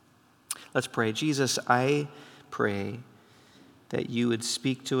Let's pray. Jesus, I pray that you would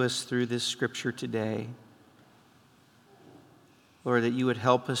speak to us through this scripture today. Lord, that you would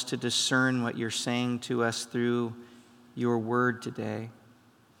help us to discern what you're saying to us through your word today.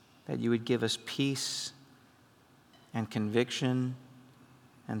 That you would give us peace and conviction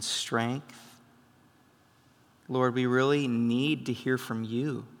and strength. Lord, we really need to hear from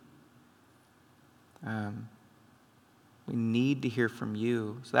you. We need to hear from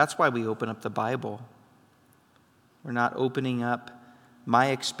you. So that's why we open up the Bible. We're not opening up my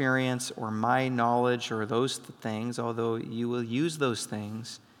experience or my knowledge or those things, although you will use those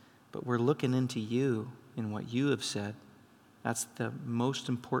things, but we're looking into you and what you have said. That's the most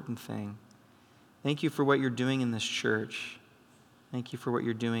important thing. Thank you for what you're doing in this church. Thank you for what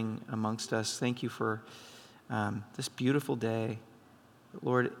you're doing amongst us. Thank you for this beautiful day.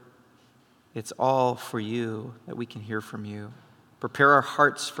 Lord, it's all for you that we can hear from you. Prepare our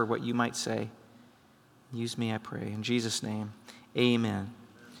hearts for what you might say. Use me, I pray. In Jesus' name, amen.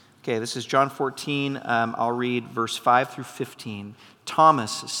 Okay, this is John 14. I'll read verse 5 through 15.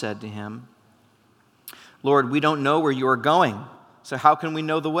 Thomas said to him, Lord, we don't know where you are going, so how can we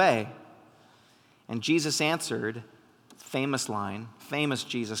know the way? And Jesus answered, famous line, famous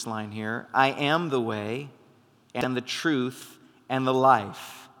Jesus line here, I am the way and the truth and the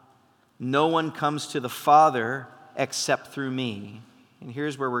life. No one comes to the Father except through me. And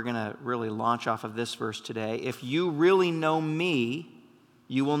here's where we're going to really launch off of this verse today. If you really know me,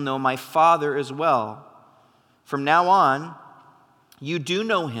 you will know my Father as well. From now on, you do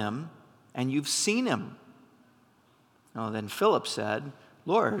know him and you've seen him. Oh, then Philip said,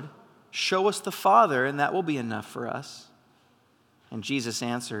 Lord, show us the Father and that will be enough for us. And Jesus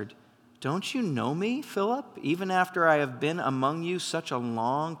answered, don't you know me, Philip, even after I have been among you such a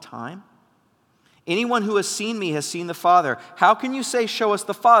long time? Anyone who has seen me has seen the Father. How can you say, show us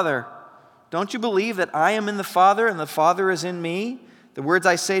the Father? Don't you believe that I am in the Father and the Father is in me? The words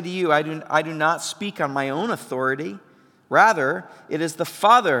I say to you, I do not speak on my own authority. Rather, it is the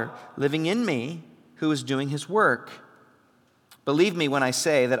Father living in me who is doing his work. Believe me when I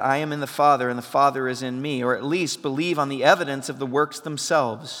say that I am in the Father and the Father is in me, or at least believe on the evidence of the works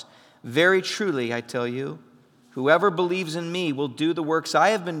themselves. Very truly, I tell you, whoever believes in me will do the works I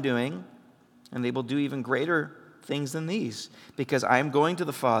have been doing, and they will do even greater things than these, because I am going to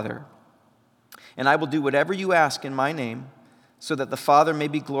the Father. And I will do whatever you ask in my name, so that the Father may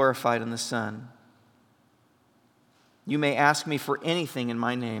be glorified in the Son. You may ask me for anything in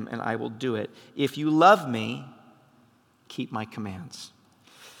my name, and I will do it. If you love me, keep my commands.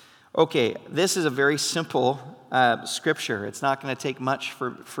 Okay, this is a very simple scripture. It's not going to take much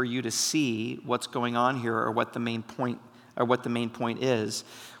for you to see what's going on here or what the main point is.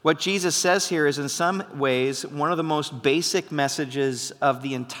 What Jesus says here is in some ways one of the most basic messages of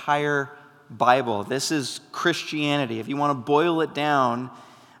the entire Bible. This is Christianity. If you want to boil it down,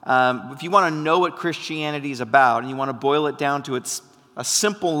 if you want to know what Christianity is about and you want to boil it down to a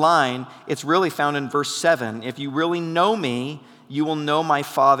simple line, it's really found in verse 7. If you really know me, you will know my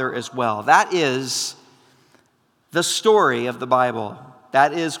Father as well. That is the story of the Bible.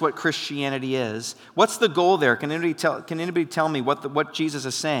 That is what Christianity is. What's the goal there? Can anybody tell me what Jesus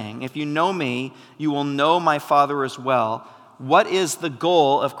is saying? If you know me, you will know my Father as well. What is the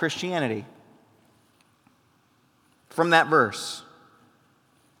goal of Christianity? From that verse.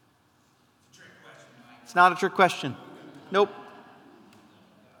 It's not a trick question. Nope.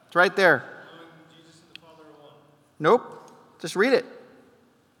 It's right there. Nope. Just read it.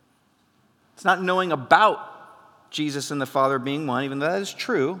 It's not knowing about Jesus and the Father being one, even though that is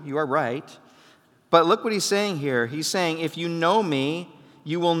true. You are right. But look what he's saying here. He's saying, if you know me,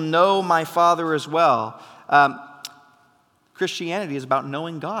 you will know my Father as well. Christianity is about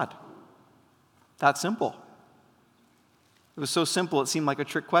knowing God. That simple. It was so simple it seemed like a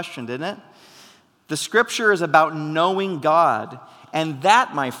trick question, didn't it? The Scripture is about knowing God. And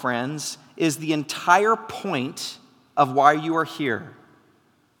that, my friends, is the entire point of why you are here.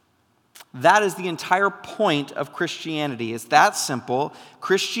 That is the entire point of Christianity. It's that simple.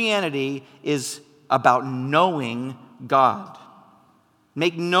 Christianity is about knowing God.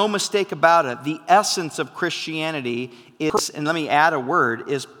 Make no mistake about it. The essence of Christianity is, and let me add a word,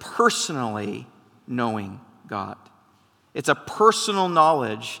 is personally knowing God. It's a personal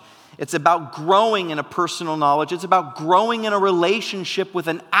knowledge. It's about growing in a personal knowledge. It's about growing in a relationship with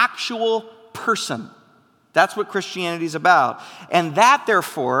an actual person. That's what Christianity is about. And that,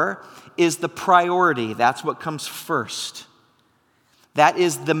 therefore, is the priority. That's what comes first. That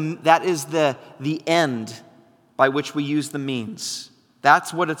is the end by which we use the means.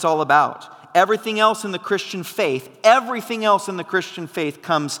 That's what it's all about. everything else in the Christian faith, everything else in the Christian faith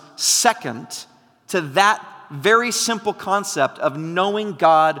comes second to that very simple concept of knowing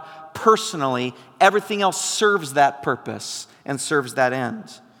God personally. Everything else serves that purpose and serves that end.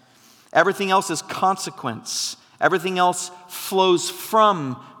 Everything else is consequence. Everything else flows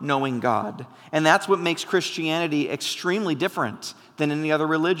from knowing God. And that's what makes Christianity extremely different than any other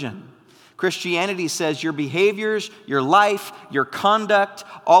religion. Christianity says your behaviors, your life, your conduct,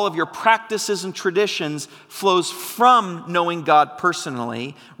 all of your practices and traditions flows from knowing God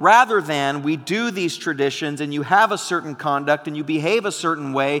personally, rather than we do these traditions and you have a certain conduct and you behave a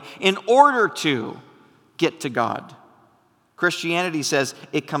certain way in order to get to God. Christianity says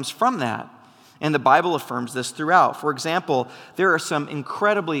it comes from that. And the Bible affirms this throughout. For example, there are some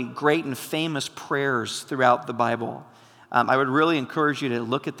incredibly great and famous prayers throughout the Bible. I would really encourage you to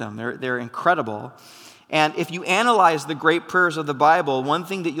look at them. They're incredible. And if you analyze the great prayers of the Bible, one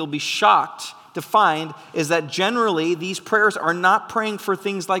thing that you'll be shocked to find is that generally these prayers are not praying for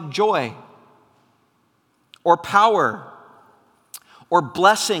things like joy or power or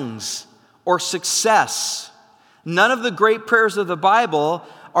blessings or success. None of the great prayers of the Bible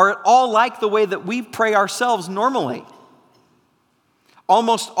are at all like the way that we pray ourselves normally.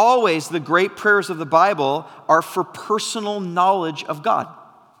 Almost always, the great prayers of the Bible are for personal knowledge of God,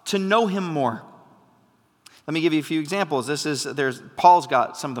 to know Him more. Let me give you a few examples. Paul's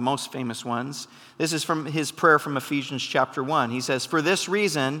got some of the most famous ones. This is from his prayer from Ephesians chapter 1. He says, "For this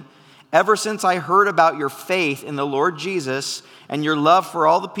reason, ever since I heard about your faith in the Lord Jesus and your love for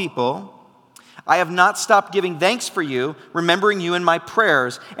all the people, I have not stopped giving thanks for you, remembering you in my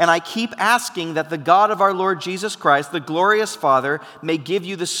prayers, and I keep asking that the God of our Lord Jesus Christ, the glorious Father, may give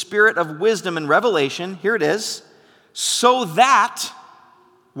you the spirit of wisdom and revelation," here it is, "so that,"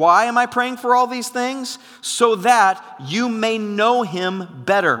 why am I praying for all these things? "So that you may know Him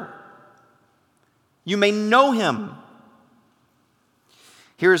better." You may know Him.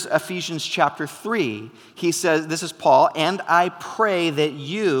 Here's Ephesians chapter 3. He says, this is Paul, "And I pray that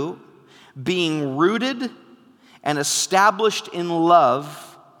you, being rooted and established in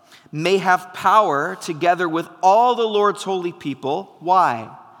love, may have power together with all the Lord's holy people." Why?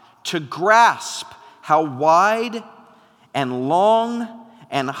 "To grasp how wide and long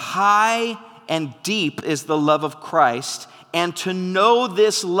and high and deep is the love of Christ, and to know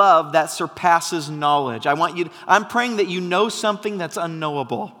this love that surpasses knowledge." I'm praying that you know something that's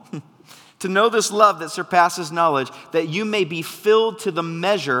unknowable. To know this love that surpasses knowledge, that you may be filled to the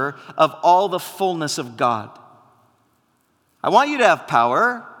measure of all the fullness of God. I want you to have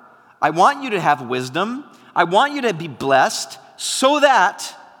power. I want you to have wisdom. I want you to be blessed so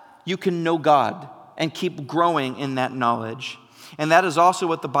that you can know God and keep growing in that knowledge. And that is also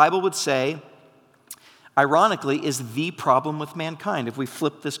what the Bible would say, ironically, is the problem with mankind. If we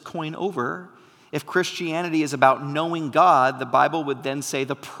flip this coin over, if Christianity is about knowing God, the Bible would then say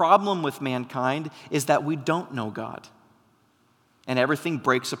the problem with mankind is that we don't know God. And everything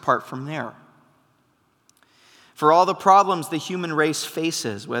breaks apart from there. For all the problems the human race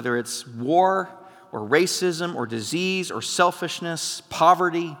faces, whether it's war or racism or disease or selfishness,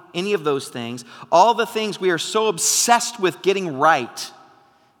 poverty, any of those things, all the things we are so obsessed with getting right.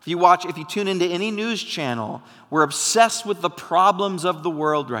 If you tune into any news channel, we're obsessed with the problems of the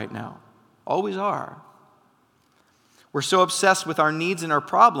world right now. Always are. We're so obsessed with our needs and our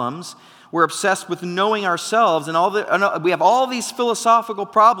problems. We're obsessed with knowing ourselves, and we have all these philosophical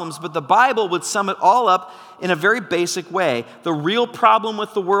problems, but the Bible would sum it all up in a very basic way. The real problem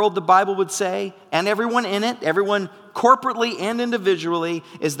with the world, the Bible would say, and everyone in it, everyone corporately and individually,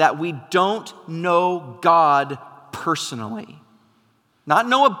 is that we don't know God personally. Not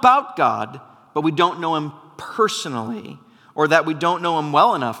know about God, but we don't know Him personally. Or that we don't know Him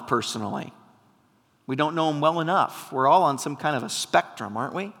well enough personally. We don't know Him well enough. We're all on some kind of a spectrum,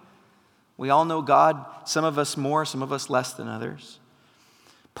 aren't we? We all know God, some of us more, some of us less than others.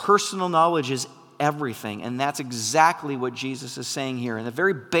 Personal knowledge is everything, and that's exactly what Jesus is saying here. In the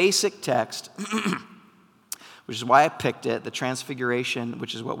very basic text, which is why I picked it, the Transfiguration,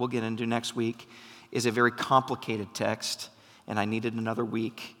 which is what we'll get into next week, is a very complicated text, and I needed another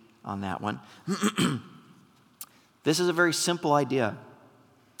week on that one. This is a very simple idea.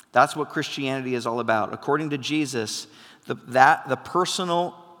 That's what Christianity is all about. According to Jesus, the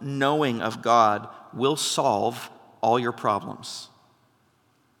personal knowing of God will solve all your problems.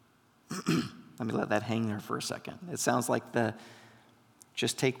 Let me let that hang there for a second. It sounds like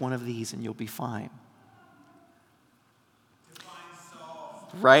just take one of these and you'll be fine.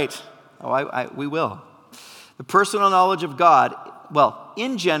 Right. We will. The personal knowledge of God, well,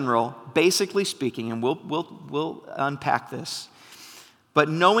 in general, basically speaking, and we'll unpack this. But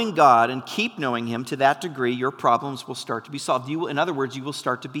knowing God and keep knowing him to that degree, your problems will start to be solved. In other words, you will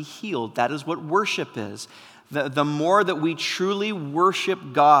start to be healed. That is what worship is. The more that we truly worship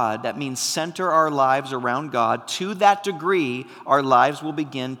God, that means center our lives around God, to that degree, our lives will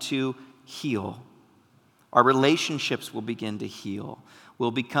begin to heal. Our relationships will begin to heal.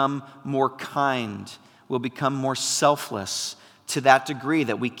 We'll become more kind. We'll become more selfless to that degree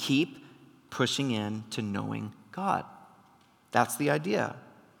that we keep pushing in to knowing God. That's the idea.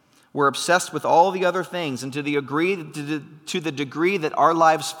 We're obsessed with all the other things, and to the degree that our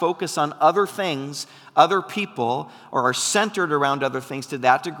lives focus on other things, other people, or are centered around other things, to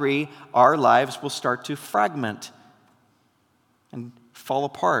that degree, our lives will start to fragment and fall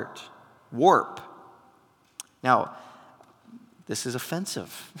apart, warp. Now, this is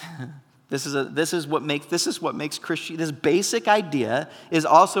offensive. This is what makes Christian. This basic idea is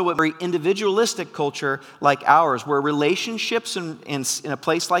also what very individualistic culture like ours, where relationships in a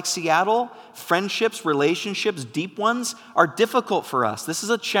place like Seattle, friendships, relationships, deep ones, are difficult for us. This is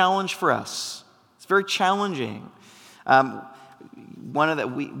a challenge for us. It's very challenging.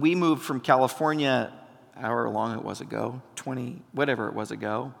 We moved from California, however long it was ago, 20, whatever it was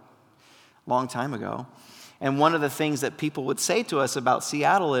ago, long time ago. And one of the things that people would say to us about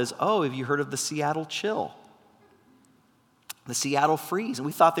Seattle is, oh, have you heard of the Seattle chill? The Seattle freeze. And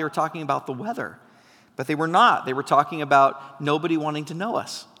we thought they were talking about the weather. But they were not. They were talking about nobody wanting to know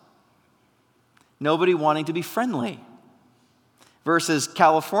us. Nobody wanting to be friendly. Versus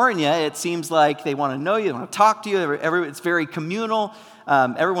California, it seems like they want to know you, they want to talk to you. It's very communal.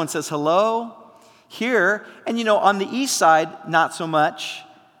 Everyone says hello. Here, and on the east side, not so much.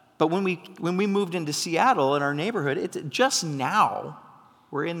 But when we moved into Seattle in our neighborhood, it's just now,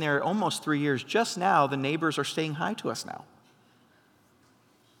 we're in there almost 3 years, just now the neighbors are saying hi to us now.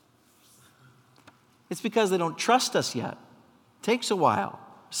 It's because they don't trust us yet. It takes a while.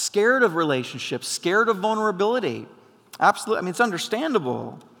 Scared of relationships, scared of vulnerability. Absolutely, it's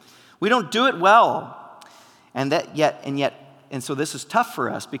understandable. We don't do it well. And so this is tough for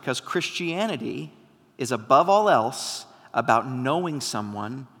us because Christianity is above all else about knowing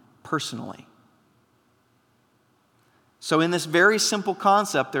someone personally. So in this very simple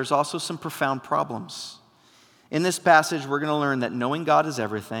concept, there's also some profound problems. In this passage, we're going to learn that knowing God is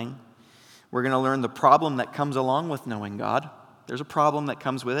everything. We're going to learn the problem that comes along with knowing God. There's a problem that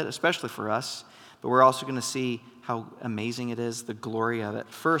comes with it, especially for us. But we're also going to see how amazing it is, the glory of it.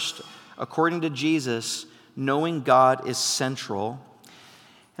 First, according to Jesus, knowing God is central.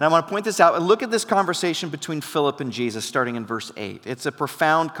 And I want to point this out. Look at this conversation between Philip and Jesus starting in verse 8. It's a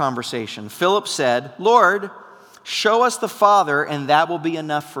profound conversation. Philip said, "Lord, show us the Father, and that will be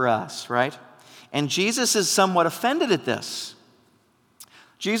enough for us," right? And Jesus is somewhat offended at this.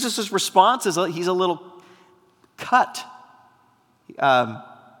 Jesus' response is he's a little cut. He's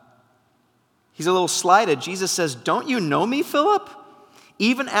a little slighted. Jesus says, "Don't you know me, Philip?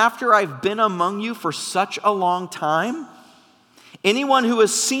 Even after I've been among you for such a long time? Anyone who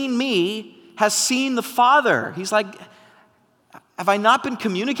has seen me has seen the Father." He's like, have I not been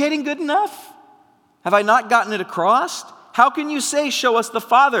communicating good enough? Have I not gotten it across? How can you say, "Show us the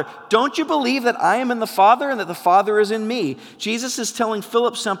Father"? Don't you believe that I am in the Father and that the Father is in me? Jesus is telling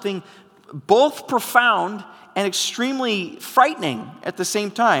Philip something both profound and extremely frightening at the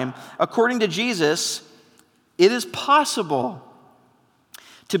same time. According to Jesus, it is possible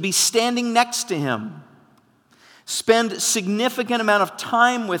to be standing next to him, spend significant amount of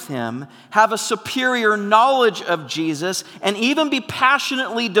time with him, have a superior knowledge of Jesus, and even be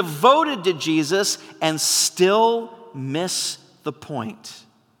passionately devoted to Jesus and still miss the point.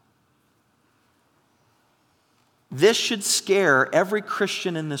 This should scare every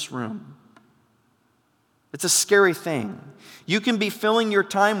Christian in this room. It's a scary thing. You can be filling your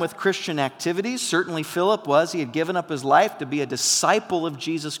time with Christian activities. Certainly Philip was. He had given up his life to be a disciple of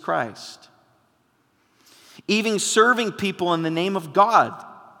Jesus Christ. Even serving people in the name of God.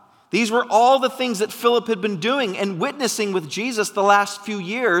 These were all the things that Philip had been doing and witnessing with Jesus the last few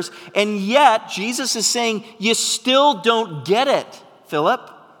years. And yet, Jesus is saying, you still don't get it, Philip.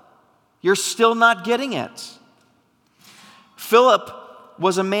 You're still not getting it. Philip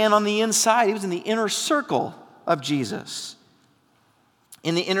was a man on the inside. He was in the inner circle of Jesus.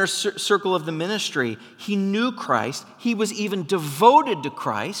 In the inner circle of the ministry. He knew Christ. He was even devoted to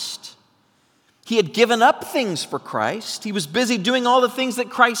Christ. He had given up things for Christ. He was busy doing all the things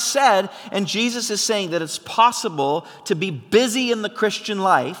that Christ said. And Jesus is saying that it's possible to be busy in the Christian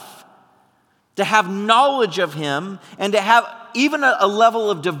life, to have knowledge of him, and to have even a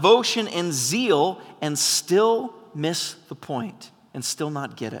level of devotion and zeal and still miss the point and still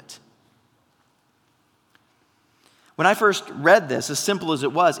not get it. When I first read this, as simple as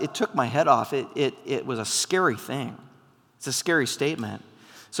it was, it took my head off. It was a scary thing. It's a scary statement.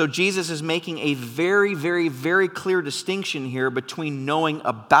 So Jesus is making a very, very, very clear distinction here between knowing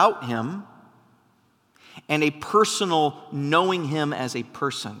about him and a personal knowing him as a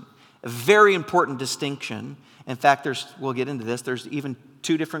person. A very important distinction. In fact, we'll get into this, there's even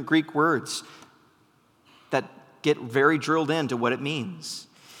 2 different Greek words that get very drilled into what it means.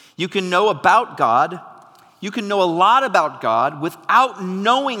 You can know about God, you can know a lot about God without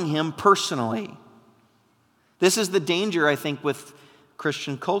knowing him personally. This is the danger, I think, with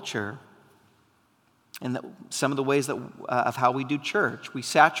Christian culture and some of the ways of how we do church. We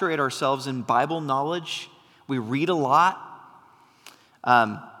saturate ourselves in Bible knowledge. We read a lot.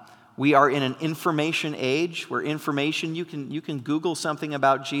 We are in an information age where information, you can Google something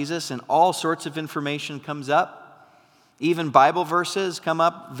about Jesus and all sorts of information comes up. Even Bible verses come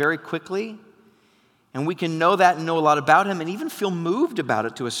up very quickly. And we can know that and know a lot about him and even feel moved about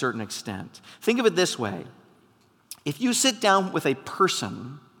it to a certain extent. Think of it this way. If you sit down with a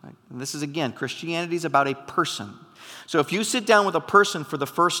person, right, and this is again, Christianity is about a person. So if you sit down with a person for the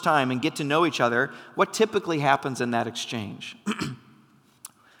first time and get to know each other, what typically happens in that exchange?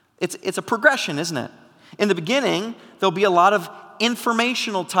 It's a progression, isn't it? In the beginning, there'll be a lot of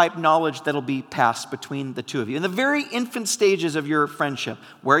informational type knowledge that'll be passed between the two of you. In the very infant stages of your friendship,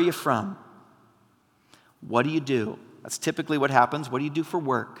 where are you from? What do you do? That's typically what happens. What do you do for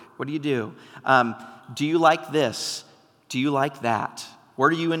work? What do you do? Do you like this? Do you like that? What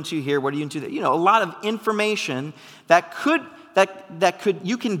are you into here? What are you into that? A lot of information that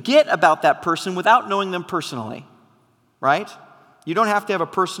you can get about that person without knowing them personally, right? You don't have to have a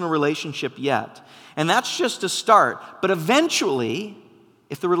personal relationship yet. And that's just a start. But eventually,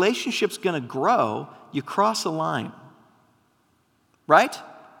 if the relationship's going to grow, you cross a line, right?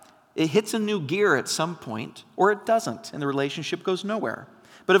 It hits a new gear at some point, or it doesn't, and the relationship goes nowhere.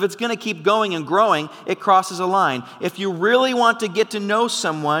 But if it's going to keep going and growing, it crosses a line. If you really want to get to know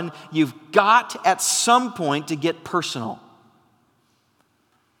someone, you've got at some point to get personal.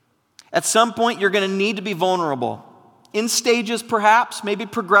 At some point, you're going to need to be vulnerable. In stages, perhaps, maybe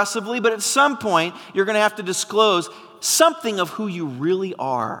progressively, but at some point, you're going to have to disclose something of who you really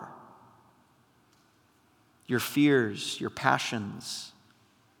are. Your fears, your passions,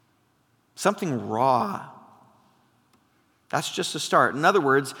 something raw. That's just a start. In other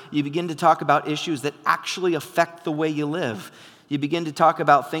words, you begin to talk about issues that actually affect the way you live. You begin to talk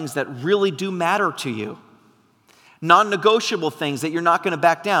about things that really do matter to you. Non-negotiable things that you're not going to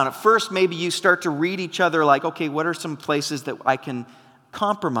back down. At first, maybe you start to read each other like, okay, what are some places that I can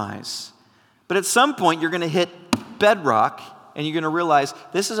compromise? But at some point, you're going to hit bedrock and you're going to realize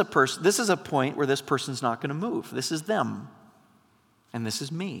this is a point where this person's not going to move. This is them. And this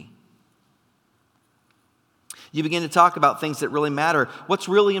is me. You begin to talk about things that really matter. What's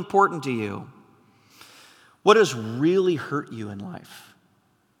really important to you? What has really hurt you in life?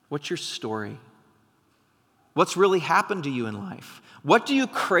 What's your story? What's really happened to you in life? What do you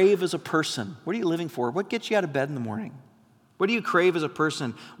crave as a person? What are you living for? What gets you out of bed in the morning? What do you crave as a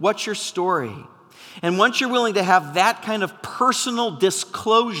person? What's your story? And once you're willing to have that kind of personal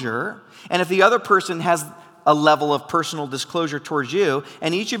disclosure, and if the other person has a level of personal disclosure towards you,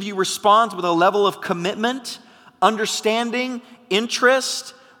 and each of you responds with a level of commitment, understanding,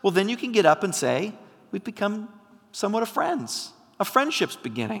 interest, well, then you can get up and say, we've become somewhat of friends. A friendship's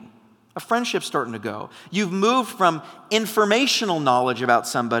beginning. A friendship's starting to go. You've moved from informational knowledge about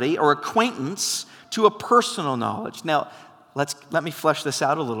somebody or acquaintance to a personal knowledge. Now, let me flesh this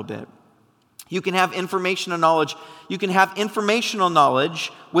out a little bit. You can have informational knowledge. You can have informational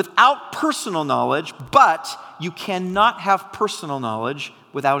knowledge without personal knowledge, but you cannot have personal knowledge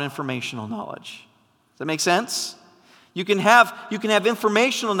without informational knowledge. Does that make sense? You can have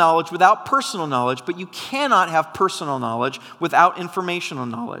informational knowledge without personal knowledge, but you cannot have personal knowledge without informational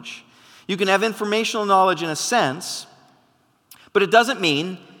knowledge. You can have informational knowledge in a sense, but it doesn't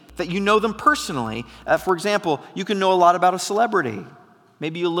mean that you know them personally. For example, you can know a lot about a celebrity.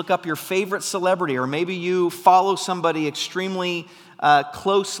 Maybe you look up your favorite celebrity, or maybe you follow somebody extremely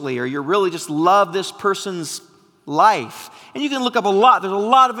closely, or you really just love this person's life. And you can look up a lot. There's a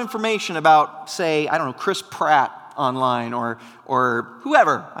lot of information about, say, Chris Pratt online or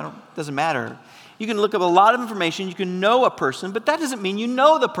whoever. Doesn't matter. You can look up a lot of information. You can know a person, but that doesn't mean you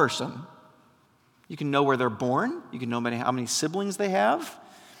know the person. You can know where they're born. You can know how many siblings they have.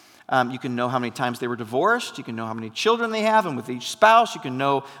 You can know how many times they were divorced. You can know how many children they have, and with each spouse. You can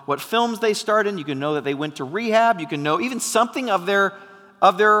know what films they starred in. You can know that they went to rehab. You can know even something of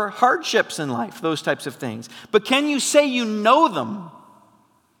their hardships in life, those types of things. But can you say you know them?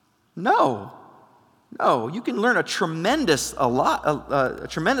 No. No, you can learn a tremendous amount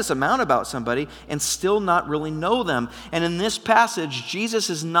about somebody and still not really know them. And in this passage, Jesus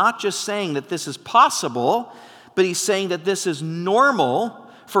is not just saying that this is possible, but he's saying that this is normal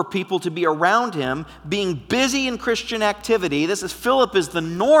for people to be around him, being busy in Christian activity. Philip is the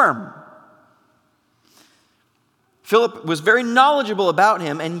norm. Philip was very knowledgeable about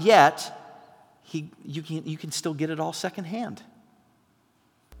him, and yet you can still get it all secondhand.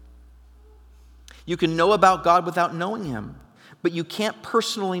 You can know about God without knowing him, but you can't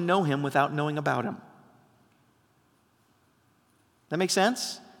personally know him without knowing about him. That make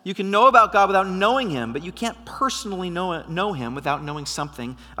sense? You can know about God without knowing him, but you can't personally know him without knowing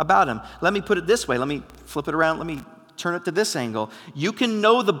something about him. Let me put it this way. Let me flip it around. Let me turn it to this angle. You can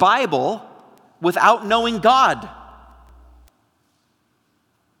know the Bible without knowing God.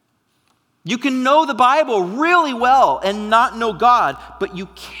 You can know the Bible really well and not know God, but you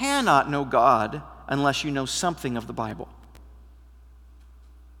cannot know God unless you know something of the Bible.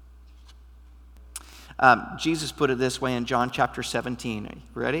 Jesus put it this way in John chapter 17.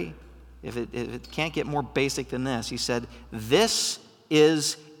 Ready? If it can't get more basic than this, he said, "This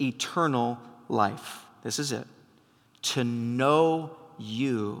is eternal life." This is it. To know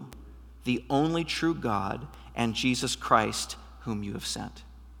you, the only true God, and Jesus Christ, whom you have sent.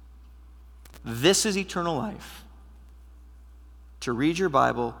 This is eternal life. To read your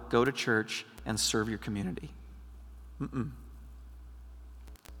Bible, go to church, and serve your community.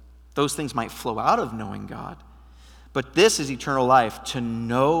 Those things might flow out of knowing God, but this is eternal life, to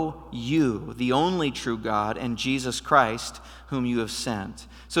know you, the only true God, and Jesus Christ, whom you have sent.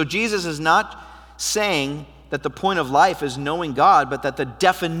 So Jesus is not saying that the point of life is knowing God, but that the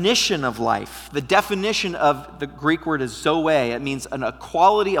definition of life, the definition of the Greek word is zoe. It means an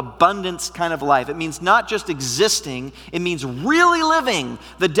equality, abundance kind of life. It means not just existing, it means really living.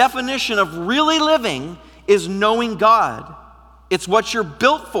 The definition of really living is knowing God. It's what you're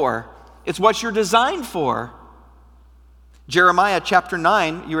built for. It's what you're designed for. Jeremiah chapter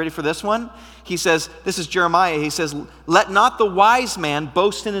 9, you ready for this one? He says, this is Jeremiah, he says, "Let not the wise man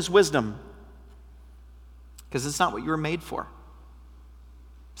boast in his wisdom." Because it's not what you were made for.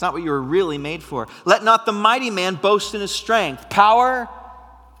 It's not what you were really made for. "Let not the mighty man boast in his strength." Power,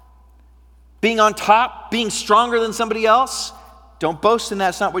 being on top, being stronger than somebody else. Don't boast in that.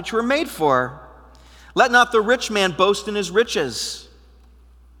 It's not what you were made for. "Let not the rich man boast in his riches."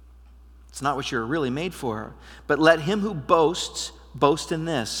 It's not what you're really made for. "But let him who boasts, boast in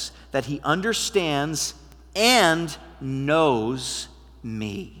this, that he understands and knows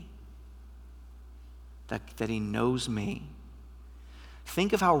me." That he knows me.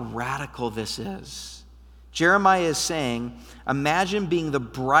 Think of how radical this is. Jeremiah is saying, imagine being the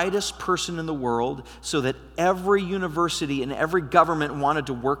brightest person in the world so that every university and every government wanted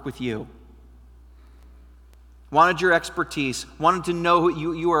to work with you. Wanted your expertise, wanted to know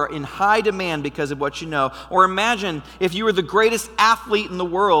you are in high demand because of what you know. Or imagine if you were the greatest athlete in the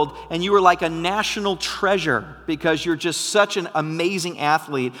world and you were like a national treasure because you're just such an amazing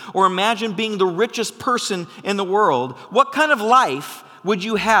athlete. Or imagine being the richest person in the world. What kind of life would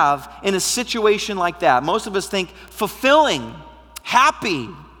you have in a situation like that? Most of us think fulfilling, happy.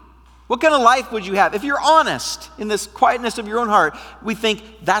 What kind of life would you have? If you're honest in this quietness of your own heart, we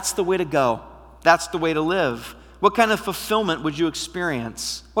think that's the way to go. That's the way to live. What kind of fulfillment would you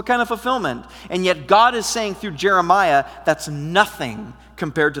experience? What kind of fulfillment? And yet God is saying through Jeremiah, that's nothing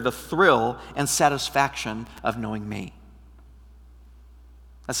compared to the thrill and satisfaction of knowing me.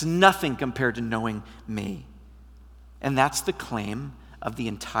 That's nothing compared to knowing me. And that's the claim of the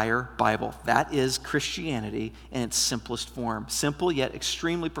entire Bible. That is Christianity in its simplest form. Simple yet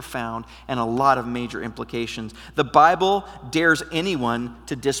extremely profound and a lot of major implications. The Bible dares anyone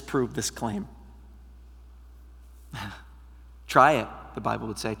to disprove this claim. Try it, the Bible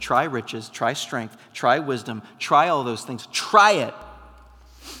would say. Try riches, try strength, try wisdom, try all those things. Try it.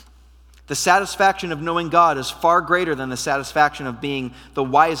 The satisfaction of knowing God is far greater than the satisfaction of being the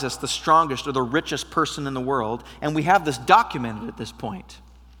wisest, the strongest, or the richest person in the world. And we have this documented at this point.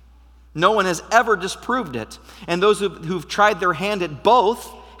 No one has ever disproved it. And those who've tried their hand at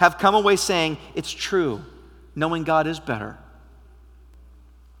both have come away saying, it's true. Knowing God is better.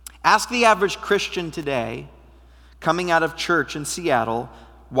 Ask the average Christian today, coming out of church in Seattle,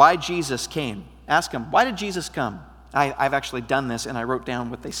 why Jesus came. Ask him, why did Jesus come? I've actually done this, and I wrote down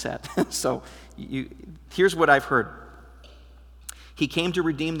what they said. So here's what I've heard. He came to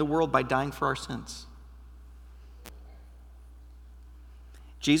redeem the world by dying for our sins.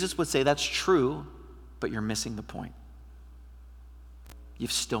 Jesus would say that's true, but you're missing the point.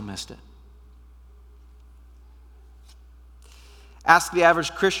 You've still missed it. Ask the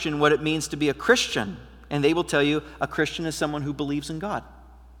average Christian what it means to be a Christian, and they will tell you a Christian is someone who believes in God,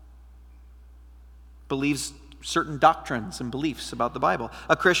 believes certain doctrines and beliefs about the Bible.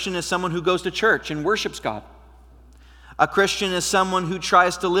 A Christian is someone who goes to church and worships God. A Christian is someone who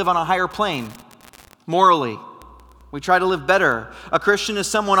tries to live on a higher plane morally. We try to live better. A Christian is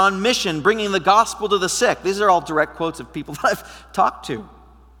someone on mission, bringing the gospel to the sick. These are all direct quotes of people that I've talked to.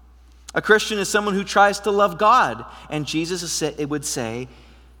 A Christian is someone who tries to love God. And Jesus would say,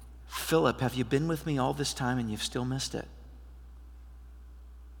 Philip, have you been with me all this time and you've still missed it?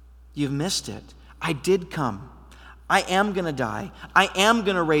 You've missed it. I did come. I am going to die. I am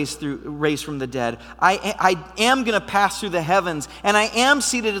going to raise from the dead. I am going to pass through the heavens, and I am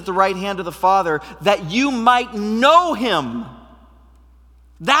seated at the right hand of the Father that you might know him.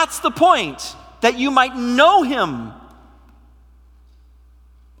 That's the point, that you might know him.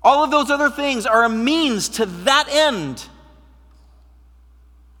 All of those other things are a means to that end.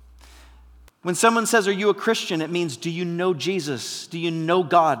 When someone says, are you a Christian? It means, do you know Jesus? Do you know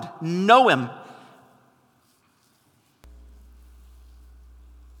God? Know him.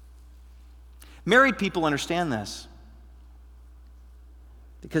 Married people understand this.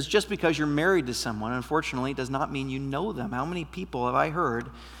 Because just because you're married to someone, unfortunately, does not mean you know them. How many people have I heard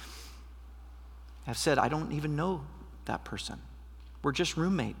have said, I don't even know that person. We're just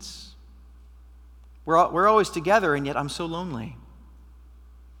roommates. We're always together, and yet I'm so lonely.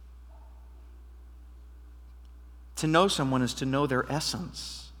 To know someone is to know their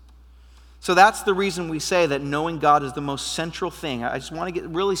essence. So that's the reason we say that knowing God is the most central thing. I just want to get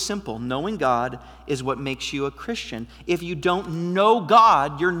really simple. Knowing God is what makes you a Christian. If you don't know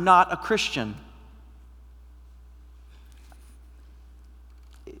God, you're not a Christian.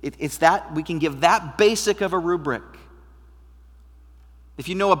 It's that, we can give that basic of a rubric. If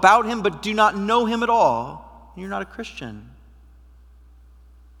you know about him but do not know him at all, you're not a Christian.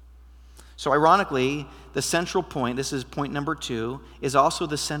 So ironically, the central point, this is point number 2, is also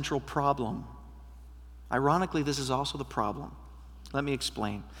the central problem. Ironically, this is also the problem. Let me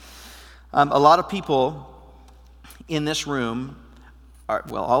explain. A lot of people in this room,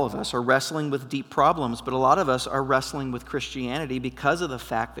 all of us, are wrestling with deep problems, but a lot of us are wrestling with Christianity because of the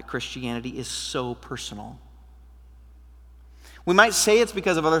fact that Christianity is so personal. We might say it's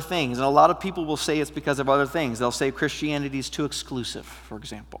because of other things, and a lot of people will say it's because of other things. They'll say Christianity is too exclusive, for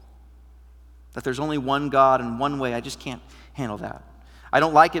example. That there's only one God and one way. I just can't handle that. I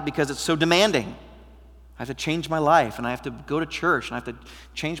don't like it because it's so demanding. I have to change my life, and I have to go to church, and I have to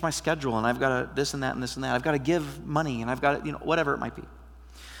change my schedule, and I've got to this and that and this and that. I've got to give money, and I've got to, whatever it might be.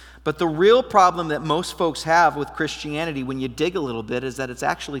 But the real problem that most folks have with Christianity, when you dig a little bit, is that it's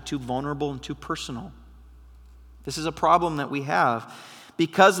actually too vulnerable and too personal. This is a problem that we have.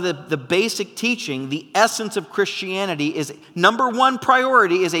 Because the basic teaching, the essence of Christianity is, number one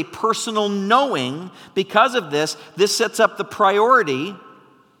priority is a personal knowing. Because of this sets up the priority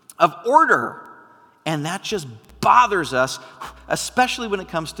of order. And that just bothers us, especially when it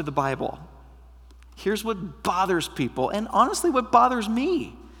comes to the Bible. Here's what bothers people, and honestly what bothers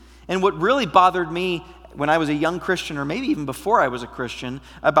me. And what really bothered me when I was a young Christian, or maybe even before I was a Christian,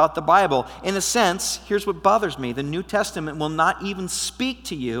 about the Bible. In a sense, here's what bothers me. The New Testament will not even speak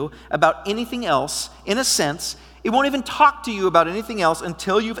to you about anything else. In a sense, it won't even talk to you about anything else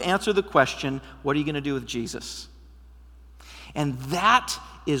until you've answered the question, what are you going to do with Jesus? And that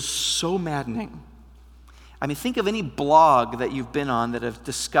is so maddening. I mean, think of any blog that you've been on that have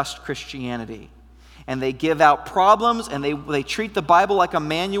discussed Christianity. And they give out problems, and they treat the Bible like a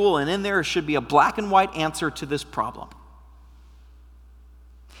manual, and in there should be a black and white answer to this problem.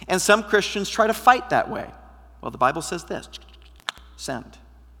 And some Christians try to fight that way. Well, the Bible says this, send.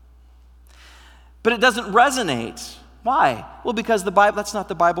 But it doesn't resonate. Why? Well, because the Bible, that's not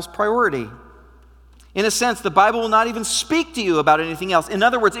the Bible's priority. In a sense, the Bible will not even speak to you about anything else. In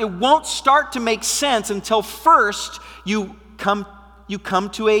other words, it won't start to make sense until first you come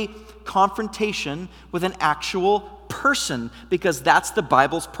to a confrontation with an actual person, because that's the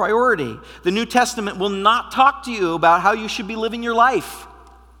Bible's priority. The New Testament will not talk to you about how you should be living your life.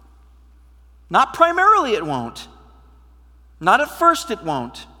 Not primarily, it won't. Not at first, it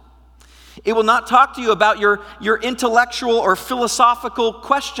won't. It will not talk to you about your intellectual or philosophical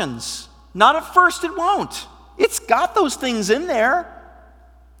questions. Not at first, it won't. It's got those things in there.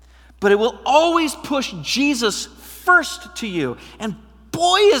 But it will always push Jesus first to you. And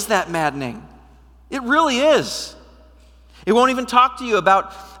boy, is that maddening. It really is. It won't even talk to you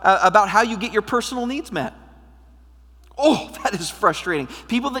about how you get your personal needs met. Oh, that is frustrating.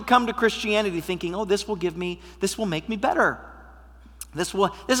 People that come to Christianity thinking, oh, this will make me better. This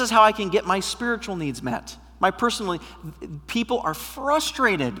is how I can get my spiritual needs met. People are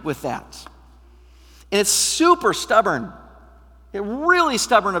frustrated with that. And it's super stubborn. It's really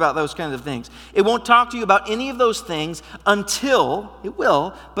stubborn about those kinds of things. It won't talk to you about any of those things until, it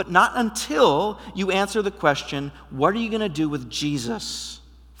will, but not until you answer the question, what are you going to do with Jesus?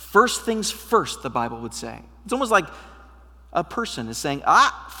 First things first, the Bible would say. It's almost like a person is saying,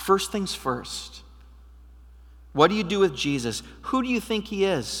 first things first. What do you do with Jesus? Who do you think he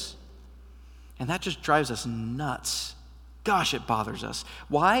is? And that just drives us nuts. Gosh, it bothers us.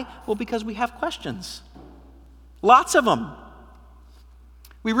 Why? Well, because we have questions. Lots of them.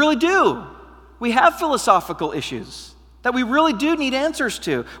 We really do. We have philosophical issues that we really do need answers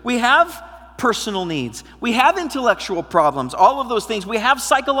to. We have personal needs. We have intellectual problems, all of those things. We have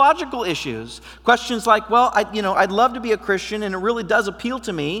psychological issues. Questions like, I'd love to be a Christian and it really does appeal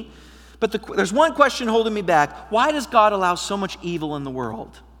to me, but there's one question holding me back. Why does God allow so much evil in the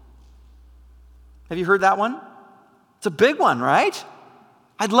world? Have you heard that one? It's a big one, right?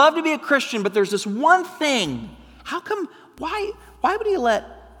 I'd love to be a Christian, but there's this one thing. How come, why would he let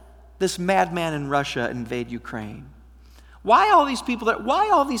this madman in Russia invade Ukraine? Why all these people, why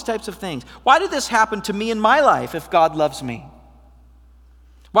all these types of things? Why did this happen to me in my life if God loves me?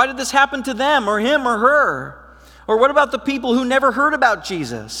 Why did this happen to them or him or her? Or what about the people who never heard about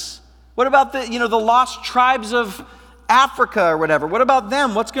Jesus? What about the lost tribes of Africa or whatever? What about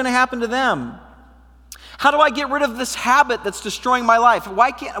them? What's going to happen to them? How do I get rid of this habit that's destroying my life?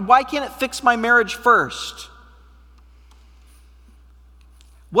 Why can't it fix my marriage first?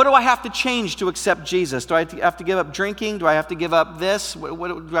 What do I have to change to accept Jesus? Do I have to give up drinking? Do I have to give up this? Do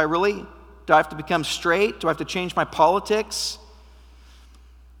I have to become straight? Do I have to change my politics?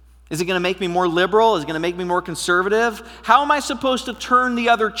 Is it going to make me more liberal? Is it going to make me more conservative? How am I supposed to turn the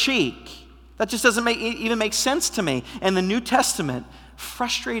other cheek? That just doesn't even make sense to me. And the New Testament,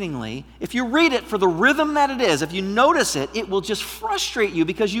 frustratingly, if you read it for the rhythm that it is, if you notice it, it will just frustrate you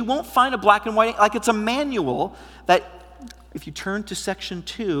because you won't find a black and white, like it's a manual that if you turn to section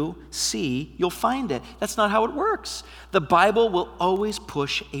 2C, you'll find it. That's not how it works. The Bible will always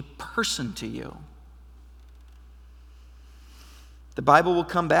push a person to you. The Bible will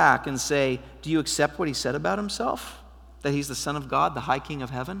come back and say, do you accept what he said about himself? That he's the Son of God, the High King of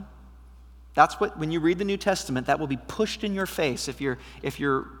Heaven? That's what, when you read the New Testament, that will be pushed in your face if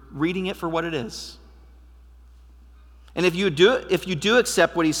you're reading it for what it is. And if you do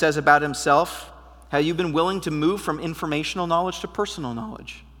accept what he says about himself, have you been willing to move from informational knowledge to personal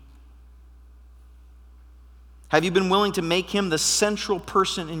knowledge? Have you been willing to make him the central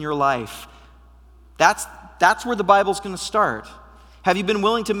person in your life? That's where the Bible's going to start. Have you been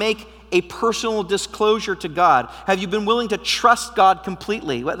willing to make a personal disclosure to God? Have you been willing to trust God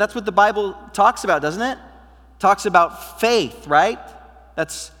completely? That's what the Bible talks about, doesn't it? It talks about faith, right?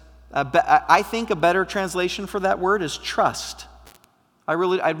 That's, I think a better translation for that word is trust.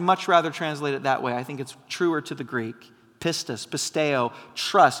 I'd much rather translate it that way. I think it's truer to the Greek. Pistis, pisteo,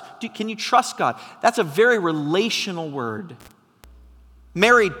 trust. Can you trust God? That's a very relational word.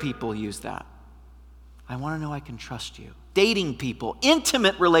 Married people use that. I want to know I can trust you. Dating people,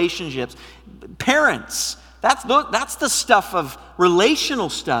 intimate relationships, parents. That's the stuff of relational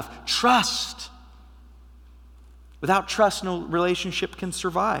stuff. Trust. Without trust, no relationship can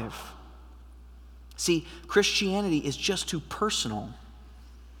survive. See, Christianity is just too personal.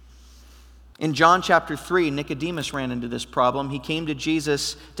 In John chapter 3, Nicodemus ran into this problem. He came to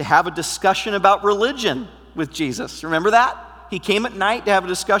Jesus to have a discussion about religion with Jesus. Remember that? He came at night to have a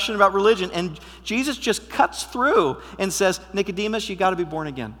discussion about religion, and Jesus just cuts through and says, Nicodemus, you got to be born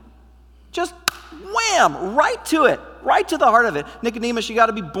again. Just wham, right to it, right to the heart of it. Nicodemus, you got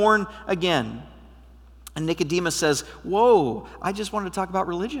to be born again. And Nicodemus says, whoa, I just wanted to talk about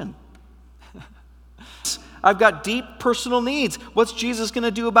religion. I've got deep personal needs. What's Jesus going to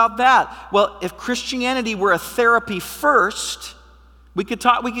do about that? Well, if Christianity were a therapy first, we could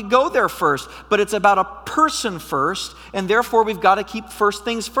go there first, but it's about a person first, and therefore we've got to keep first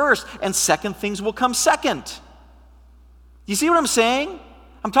things first, and second things will come second. You see what I'm saying?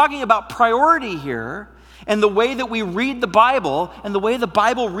 I'm talking about priority here, and the way that we read the Bible, and the way the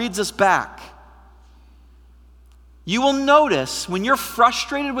Bible reads us back. You will notice when you're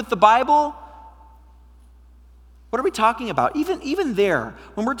frustrated with the Bible, what are we talking about? Even there,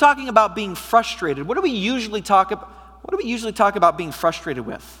 when we're talking about being frustrated, what do we usually talk about being frustrated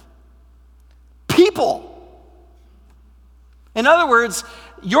with? People. In other words,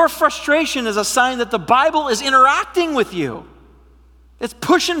 your frustration is a sign that the Bible is interacting with you. It's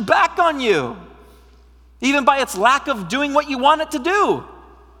pushing back on you, even by its lack of doing what you want it to do.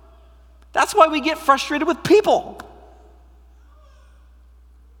 That's why we get frustrated with people.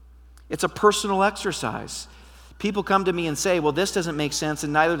 It's a personal exercise. People come to me and say, well, this doesn't make sense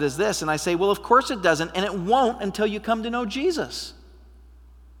and neither does this. And I say, well, of course it doesn't, and it won't until you come to know Jesus.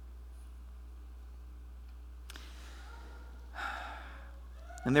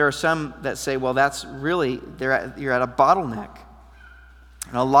 And there are some that say, well, that's really, you're at a bottleneck.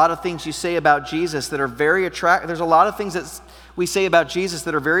 And a lot of things you say about Jesus that are very attractive. There's a lot of things that we say about Jesus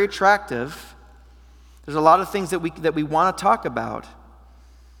that are very attractive. There's a lot of things that we want to talk about.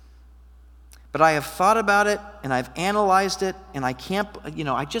 But I have thought about it, and I've analyzed it, and I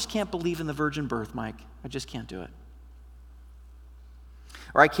just can't believe in the virgin birth, Mike. I just can't do it.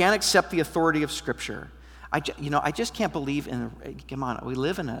 Or I can't accept the authority of Scripture. I just can't believe come on, we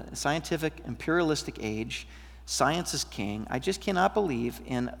live in a scientific, imperialistic age. Science is king. I just cannot believe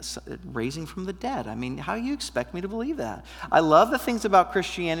in raising from the dead. I mean, how do you expect me to believe that? I love the things about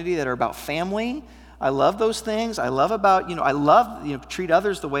Christianity that are about family. I love those things. I love treat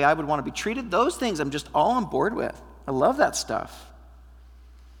others the way I would want to be treated. Those things I'm just all on board with. I love that stuff.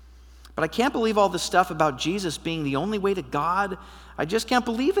 But I can't believe all this stuff about Jesus being the only way to God. I just can't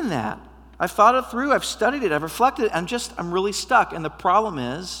believe in that. I've thought it through. I've studied it. I've reflected it. I'm really stuck. And the problem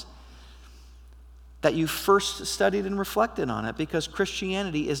is that you first studied and reflected on it, because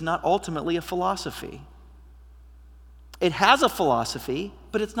Christianity is not ultimately a philosophy. It has a philosophy,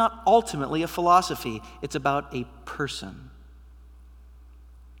 but it's not ultimately a philosophy. It's about a person.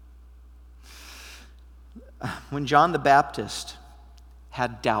 When John the Baptist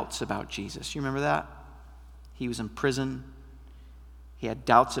had doubts about Jesus, you remember that? He was in prison. He had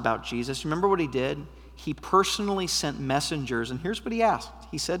doubts about Jesus. You remember what he did? He personally sent messengers, and here's what he asked.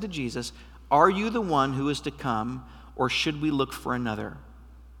 He said to Jesus, "Are you the one who is to come, or should we look for another?"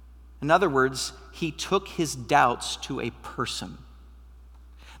 In other words, he took his doubts to a person.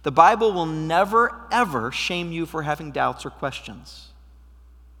 The Bible will never, ever shame you for having doubts or questions.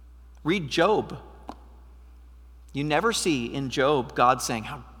 Read Job. You never see in Job God saying,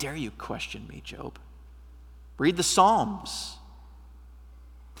 "How dare you question me, Job?" Read the Psalms.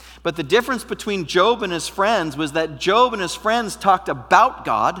 But the difference between Job and his friends was that Job and his friends talked about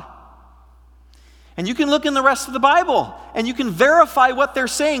God. And you can look in the rest of the Bible and you can verify what they're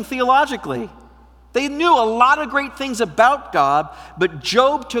saying theologically. They knew a lot of great things about God, but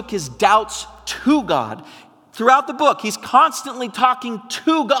Job took his doubts to God. Throughout the book, he's constantly talking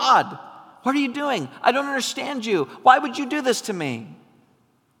to God. What are you doing? I don't understand you. Why would you do this to me?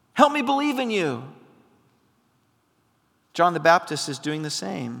 Help me believe in you. John the Baptist is doing the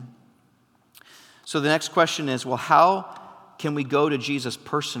same. So the next question is, well, how can we go to Jesus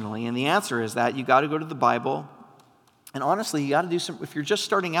personally? And the answer is that you got to go to the Bible. And honestly, you got to do if you're just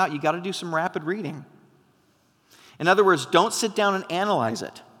starting out, you got to do some rapid reading. In other words, don't sit down and analyze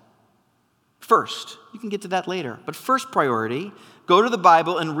it. First, you can get to that later. But first priority, go to the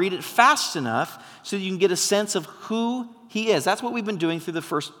Bible and read it fast enough so you can get a sense of who he is. That's what we've been doing through the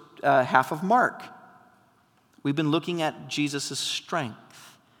first half of Mark. We've been looking at Jesus'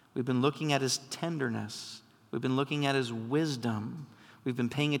 strength. We've been looking at his tenderness. We've been looking at his wisdom. We've been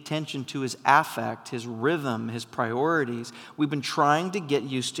paying attention to his affect, his rhythm, his priorities. We've been trying to get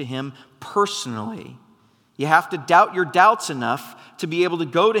used to him personally. You have to doubt your doubts enough to be able to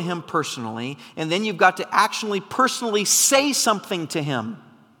go to him personally, and then you've got to actually personally say something to him.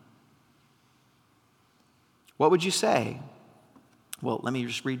 What would you say? Well, let me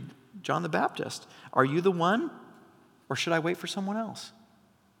just read John the Baptist. Are you the one, or should I wait for someone else?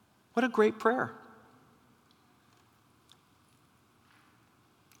 What a great prayer.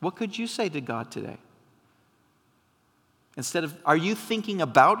 What could you say to God today? Instead of, are you thinking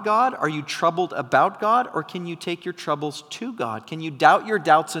about God? Are you troubled about God? Or can you take your troubles to God? Can you doubt your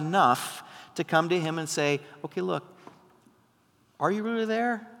doubts enough to come to him and say, okay, look, are you really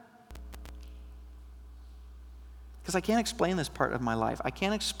there? Because I can't explain this part of my life. I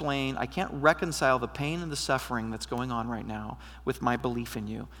can't reconcile the pain and the suffering that's going on right now with my belief in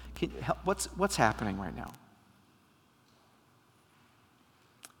you. What's happening right now?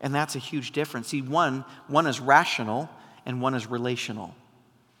 And that's a huge difference. See, one is rational and one is relational.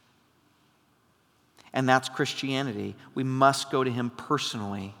 And that's Christianity. We must go to him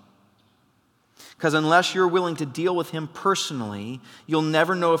personally. Because unless you're willing to deal with him personally, you'll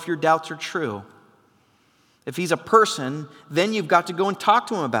never know if your doubts are true. If he's a person, then you've got to go and talk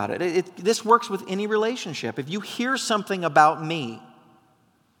to him about it. This works with any relationship. If you hear something about me,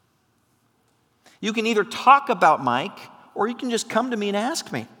 you can either talk about Mike or you can just come to me and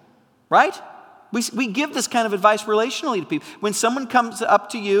ask me, right? We give this kind of advice relationally to people. When someone comes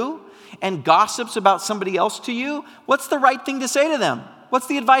up to you and gossips about somebody else to you, what's the right thing to say to them? What's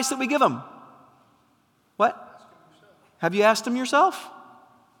the advice that we give them? What? Have you asked them yourself?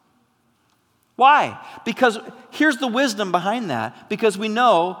 Why? Because here's the wisdom behind that. Because we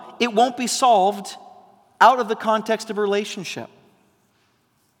know it won't be solved out of the context of a relationship.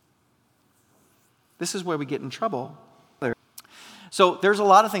 This is where we get in trouble. So there's a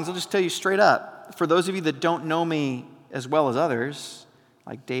lot of things. I'll just tell you straight up. For those of you that don't know me as well as others,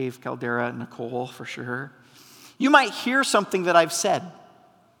 like Dave, Caldera, Nicole for sure, you might hear something that I've said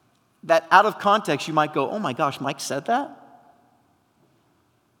that out of context you might go, oh my gosh, Mike said that?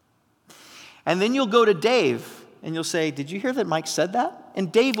 And then you'll go to Dave and you'll say, did you hear that Mike said that?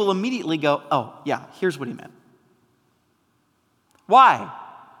 And Dave will immediately go, oh yeah, here's what he meant. Why?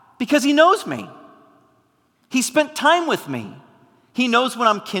 Because he knows me. He spent time with me. He knows when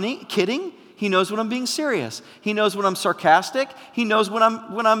I'm kidding. He knows when I'm being serious. He knows when I'm sarcastic. He knows when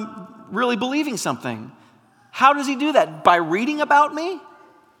I'm really believing something. How does he do that? By reading about me?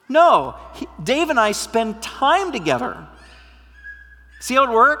 No. Dave and I spend time together. See how it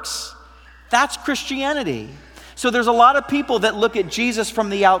works? That's Christianity. So there's a lot of people that look at Jesus from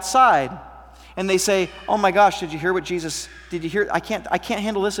the outside and they say, oh my gosh, did you hear what Jesus, did you hear? I can't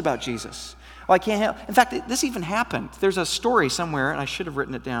handle this about Jesus. Oh, I can't handle. In fact, this even happened. There's a story somewhere, and I should have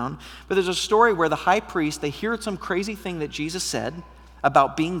written it down, but there's a story where the high priest, they hear some crazy thing that Jesus said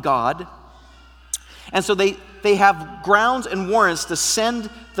about being God. And so they have grounds and warrants to send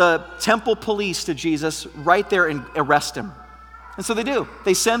the temple police to Jesus right there and arrest him. And so they do.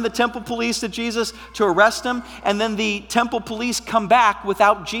 They send the temple police to Jesus to arrest him, and then the temple police come back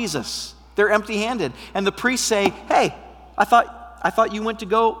without Jesus. They're empty-handed. And the priests say, hey, I thought you went to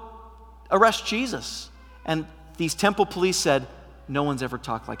go arrest Jesus. And these temple police said, no one's ever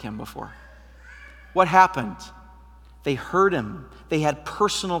talked like him before. What happened? They heard him. They had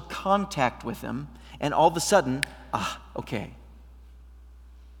personal contact with him, and all of a sudden, okay.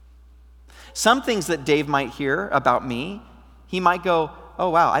 Some things that Dave might hear about me, he might go, oh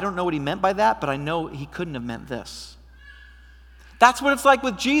wow, I don't know what he meant by that, but I know he couldn't have meant this. That's what it's like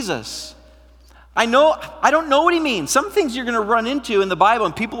with Jesus. I don't know what he means. Some things you're going to run into in the Bible,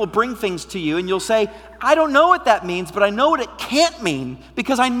 and people will bring things to you, and you'll say, I don't know what that means, but I know what it can't mean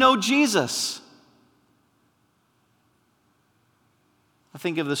because I know Jesus. I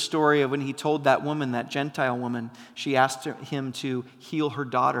think of the story of when he told that woman, that Gentile woman, she asked him to heal her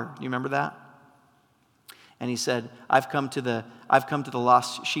daughter. You remember that? And he said, I've come to the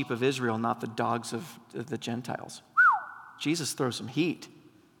lost sheep of Israel, not the dogs of the Gentiles. Jesus throws some heat.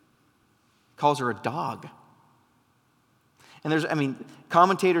 Calls her a dog. And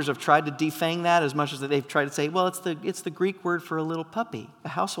commentators have tried to defang that as much as they've tried to say, well, it's the Greek word for a little puppy, a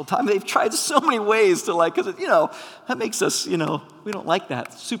household dog. They've tried so many ways to because that makes us, we don't like that.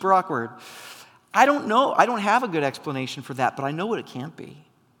 It's super awkward. I don't know. I don't have a good explanation for that, but I know what it can't be.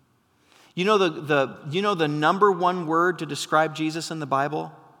 You know the number one word to describe Jesus in the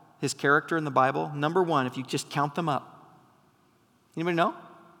Bible, his character in the Bible? Number one, if you just count them up. Anybody know?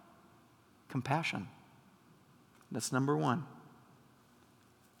 Compassion. That's number one.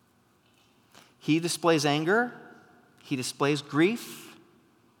 He displays anger. He displays grief.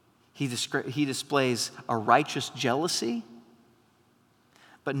 He displays a righteous jealousy.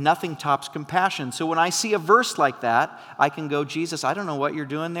 But nothing tops compassion. So when I see a verse like that, I can go, Jesus, I don't know what you're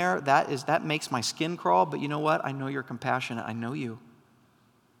doing there. That makes my skin crawl, but you know what? I know you're compassionate. I know you.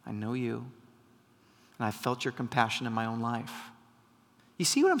 I know you. And I felt your compassion in my own life. You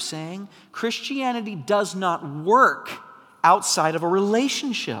see what I'm saying? Christianity does not work outside of a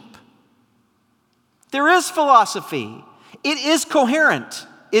relationship. There is philosophy. It is coherent.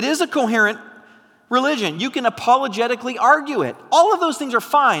 It is a coherent religion. You can apologetically argue it. All of those things are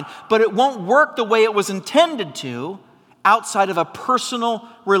fine, but it won't work the way it was intended to outside of a personal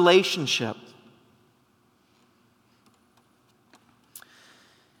relationship.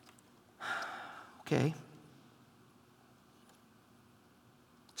 Okay.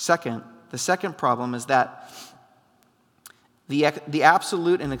 The second problem is that the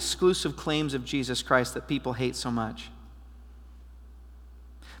absolute and exclusive claims of Jesus Christ that people hate so much.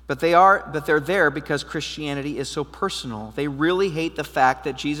 But they're there because Christianity is so personal. They really hate the fact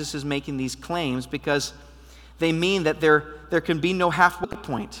that Jesus is making these claims because they mean that there can be no halfway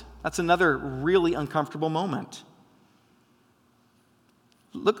point. That's another really uncomfortable moment.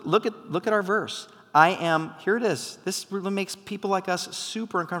 Look at our verse. Here it is. This really makes people like us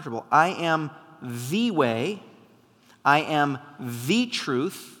super uncomfortable. I am the way. I am the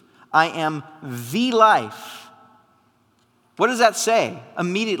truth. I am the life. What does that say?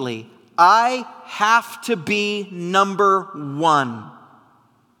 Immediately, I have to be number one.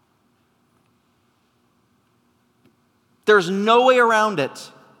 There's no way around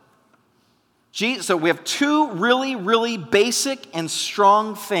it. So we have two really, really basic and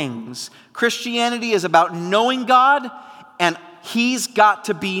strong things. Christianity is about knowing God, and He's got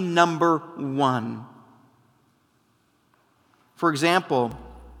to be number one. For example,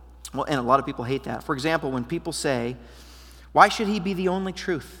 and a lot of people hate that. For example, when people say, why should He be the only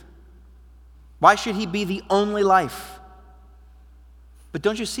truth? Why should He be the only life? But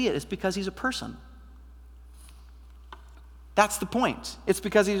don't you see it? It's because He's a person. That's the point. It's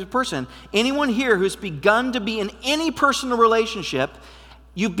because He's a person. Anyone here who's begun to be in any personal relationship,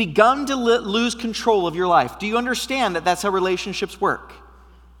 you've begun to lose control of your life. Do you understand that that's how relationships work?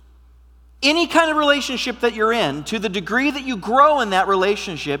 Any kind of relationship that you're in, to the degree that you grow in that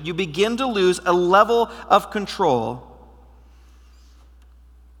relationship, you begin to lose a level of control.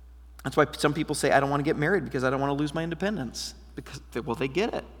 That's why some people say, I don't want to get married because I don't want to lose my independence. Because, well, they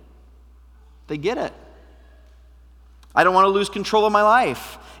get it. They get it. I don't want to lose control of my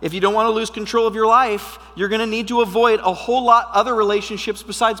life. If you don't want to lose control of your life, you're going to need to avoid a whole lot other relationships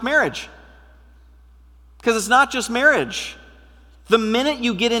besides marriage. Because it's not just marriage. The minute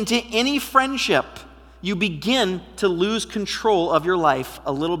you get into any friendship, you begin to lose control of your life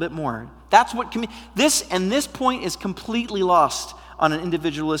a little bit more. That's what this point is completely lost on an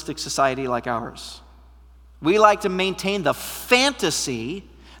individualistic society like ours. We like to maintain the fantasy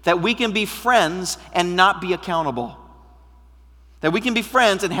that we can be friends and not be accountable. That we can be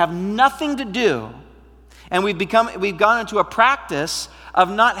friends and have nothing to do. And we've gone into a practice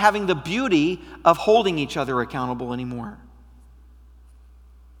of not having the beauty of holding each other accountable anymore.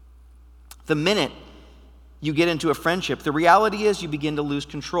 The minute you get into a friendship, the reality is you begin to lose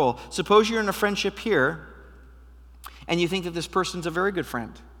control. Suppose you're in a friendship here and you think that this person's a very good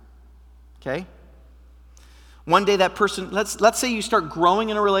friend. Okay? One day that person, let's say you start growing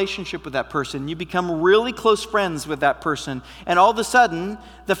in a relationship with that person. You become really close friends with that person. And all of a sudden,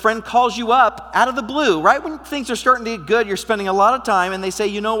 the friend calls you up out of the blue. Right when things are starting to get good, you're spending a lot of time. And they say,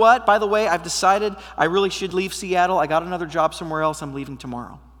 you know what? By the way, I've decided I really should leave Seattle. I got another job somewhere else. I'm leaving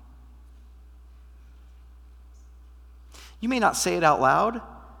tomorrow. You may not say it out loud,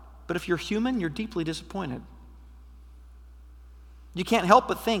 but if you're human, you're deeply disappointed. You can't help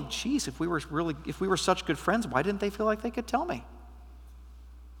but think, geez, if we were such good friends, why didn't they feel like they could tell me?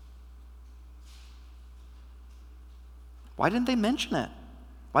 Why didn't they mention it?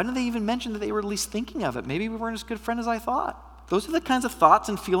 Why didn't they even mention that they were at least thinking of it? Maybe we weren't as good friends as I thought. Those are the kinds of thoughts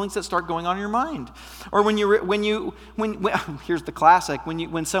and feelings that start going on in your mind. Or when here's the classic,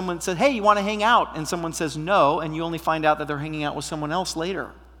 when someone says, hey, you want to hang out? And someone says no, and you only find out that they're hanging out with someone else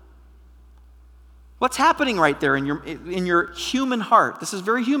later. What's happening right there in your human heart? This is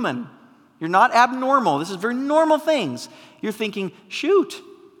very human. You're not abnormal. This is very normal things. You're thinking, shoot,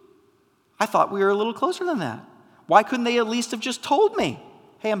 I thought we were a little closer than that. Why couldn't they at least have just told me,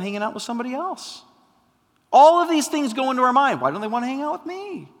 hey, I'm hanging out with somebody else? All of these things go into our mind. Why don't they want to hang out with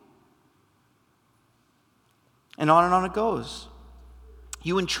me? And on it goes.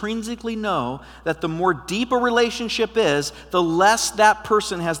 You intrinsically know that the more deep a relationship is, the less that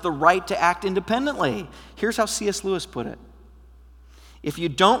person has the right to act independently. Here's how C.S. Lewis put it. If you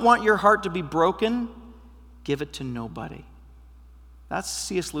don't want your heart to be broken, give it to nobody. That's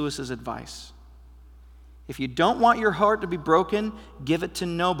C.S. Lewis's advice. If you don't want your heart to be broken, give it to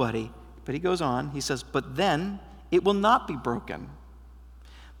nobody. But he goes on, he says, but then it will not be broken,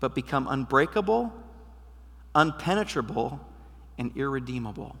 but become unbreakable, unpenetrable, and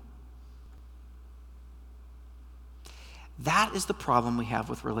irredeemable. That is the problem we have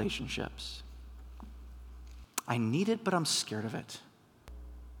with relationships. I need it, but I'm scared of it.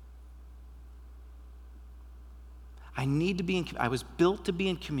 I was built to be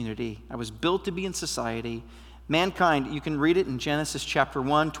in community. I was built to be in society. Mankind, you can read it in Genesis chapter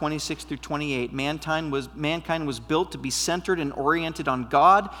 1, 26 through 28. Mankind was built to be centered and oriented on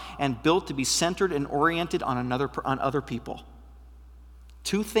God, and built to be centered and oriented on other people.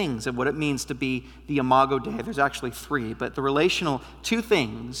 Two things of what it means to be the Imago Dei. There's actually three, but the relational two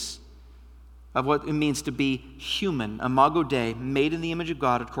things of what it means to be human, Imago Dei, made in the image of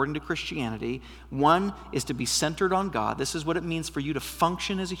God according to Christianity. One is to be centered on God. This is what it means for you to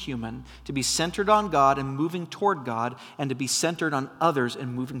function as a human, to be centered on God and moving toward God, and to be centered on others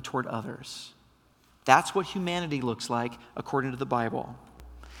and moving toward others. That's what humanity looks like according to the Bible.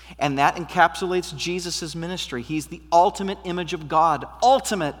 And that encapsulates Jesus' ministry. He's the ultimate image of God,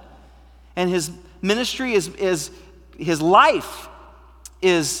 ultimate. And his ministry his life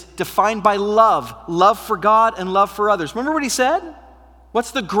is defined by love for God and love for others. Remember what he said?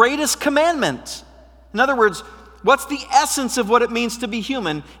 What's the greatest commandment? In other words, What's the essence of what it means to be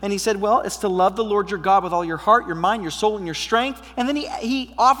human? And he said, well, it's to love the Lord your God with all your heart, your mind, your soul, and your strength. And then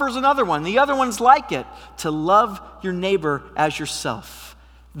he offers another one. The other one's like it, to love your neighbor as yourself.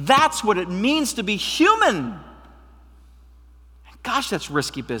 That's what it means to be human. Gosh, that's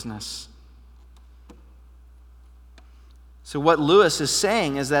risky business. So what Lewis is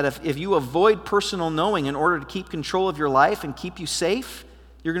saying is that if you avoid personal knowing in order to keep control of your life and keep you safe,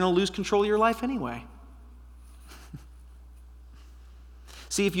 you're going to lose control of your life anyway.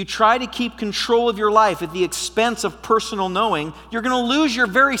 See, if you try to keep control of your life at the expense of personal knowing, you're going to lose your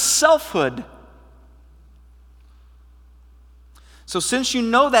very selfhood. So since you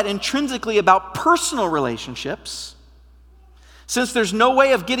know that intrinsically about personal relationships, since there's no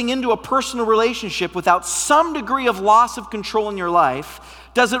way of getting into a personal relationship without some degree of loss of control in your life,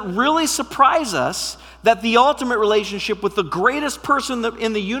 does it really surprise us that the ultimate relationship with the greatest person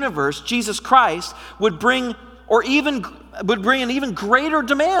in the universe, Jesus Christ, would bring an even greater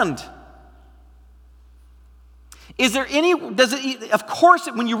demand? Of course,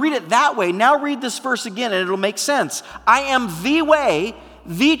 when you read it that way, now read this verse again and it'll make sense. I am the way,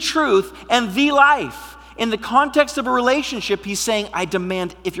 the truth, and the life. In the context of a relationship, he's saying, I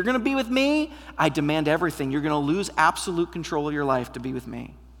demand, if you're going to be with me, I demand everything. You're going to lose absolute control of your life to be with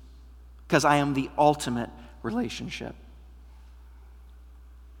me, because I am the ultimate relationship.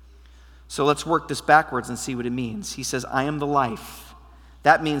 So let's work this backwards and see what it means. He says, I am the life.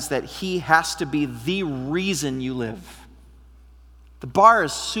 That means that he has to be the reason you live. The bar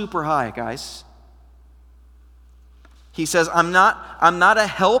is super high, guys. He says, I'm not a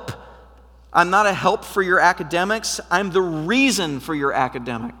help. I'm not a help for your academics. I'm the reason for your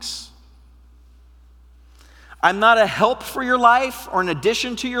academics. I'm not a help for your life or an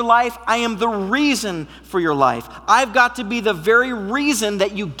addition to your life. I am the reason for your life. I've got to be the very reason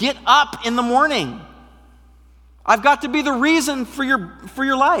that you get up in the morning. I've got to be the reason for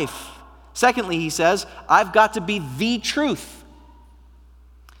your life. Secondly, he says, I've got to be the truth.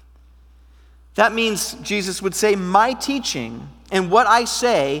 That means, Jesus would say, my teaching and what I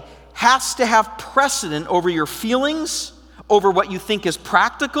say has to have precedent over your feelings, over what you think is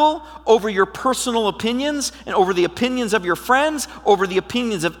practical, over your personal opinions, and over the opinions of your friends, over the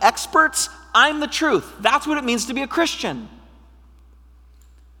opinions of experts. I'm the truth. That's what it means to be a Christian.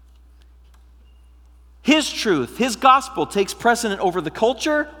 His truth, his gospel takes precedent over the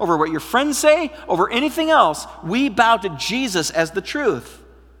culture, over what your friends say, over anything else. We bow to Jesus as the truth.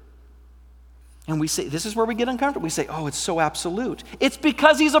 And we say, this is where we get uncomfortable. We say, oh, it's so absolute. It's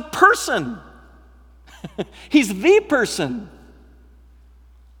because he's a person. He's the person.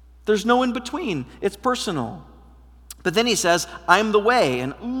 There's no in between. It's personal. But then he says, I'm the way.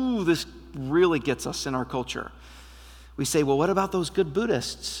 And ooh, this really gets us in our culture. We say, well, what about those good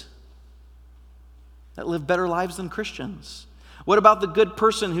Buddhists that live better lives than Christians? What about the good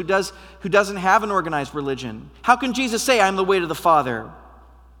person who doesn't have an organized religion? How can Jesus say, I'm the way to the Father?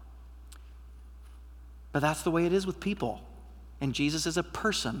 But that's the way it is with people. And Jesus is a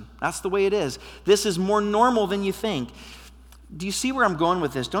person. That's the way it is. This is more normal than you think. Do you see where I'm going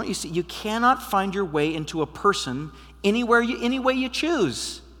with this? Don't you see? You cannot find your way into a person any way you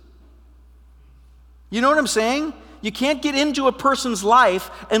choose. You know what I'm saying? You can't get into a person's life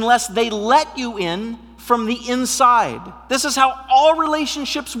unless they let you in from the inside. This is how all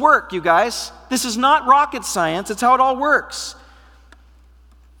relationships work, you guys. This is not rocket science. It's how it all works.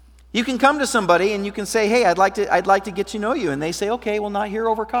 You can come to somebody and you can say, hey, I'd like to get to know you. And they say, okay, well, not here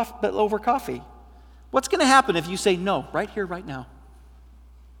over coffee, but over coffee. What's going to happen if you say no, right here, right now?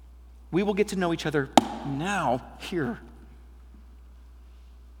 We will get to know each other now, here.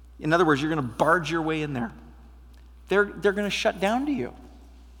 In other words, you're going to barge your way in there. They're going to shut down to you.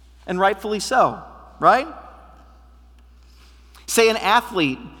 And rightfully so, right? Say an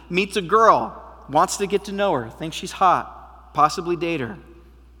athlete meets a girl, wants to get to know her, thinks she's hot, possibly date her.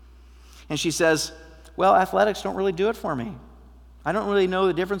 And she says, well, athletics don't really do it for me. I don't really know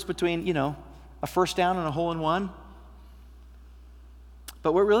the difference between, a first down and a hole in one.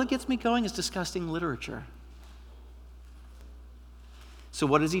 But what really gets me going is discussing literature. So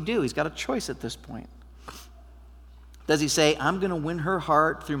what does he do? He's got a choice at this point. Does he say, I'm going to win her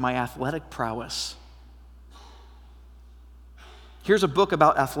heart through my athletic prowess? Here's a book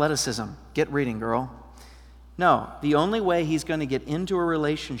about athleticism. Get reading, girl. No, the only way he's going to get into a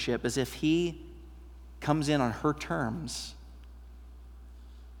relationship is if he comes in on her terms.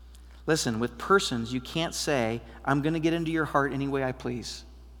 Listen, with persons, you can't say, I'm going to get into your heart any way I please.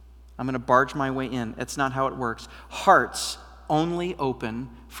 I'm going to barge my way in. That's not how it works. Hearts only open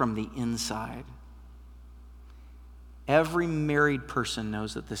from the inside. Every married person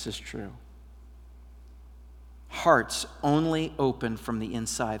knows that this is true. Hearts only open from the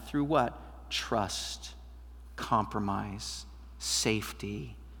inside through what? Trust, compromise,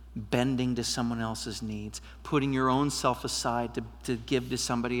 safety, bending to someone else's needs, putting your own self aside to give to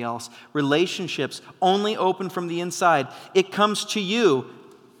somebody else. Relationships only open from the inside. It comes to you.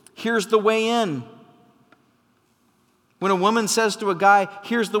 Here's the way in. When a woman says to a guy,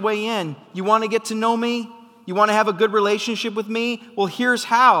 here's the way in, you want to get to know me? You want to have a good relationship with me? Well, here's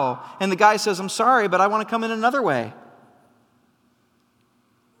how. And the guy says, I'm sorry, but I want to come in another way.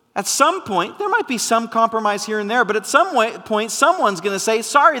 At some point, there might be some compromise here and there, but at some point, someone's going to say,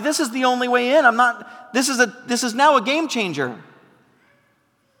 sorry, this is the only way in. This is now a game changer.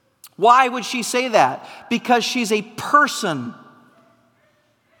 Why would she say that? Because she's a person.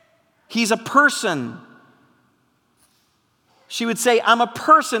 He's a person. She would say, I'm a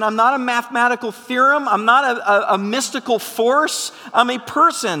person. I'm not a mathematical theorem. I'm not a mystical force. I'm a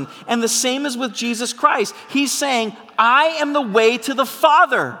person. And the same is with Jesus Christ. He's saying, I am the way to the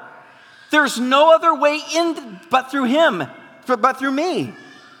Father. There's no other way in but through him, but through me.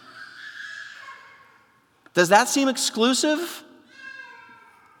 Does that seem exclusive?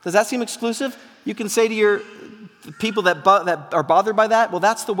 Does that seem exclusive? You can say to your people that are bothered by that, well,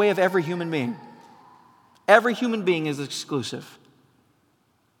 that's the way of every human being. Every human being is exclusive.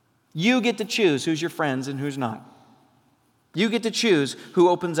 You get to choose who's your friends and who's not. You get to choose who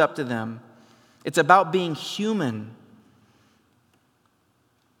opens up to them. It's about being human.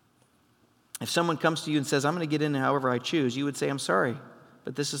 If someone comes to you and says, I'm going to get in however I choose, you would say, I'm sorry,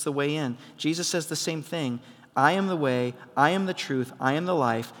 but this is the way in. Jesus says the same thing. I am the way, I am the truth, I am the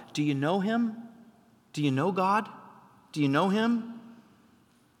life. Do you know him? Do you know God? Do you know him?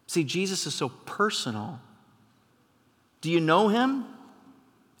 See, Jesus is so personal. Do you know him?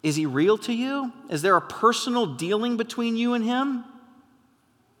 Is he real to you? Is there a personal dealing between you and him?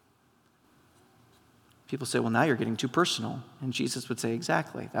 People say, well, now you're getting too personal. And Jesus would say,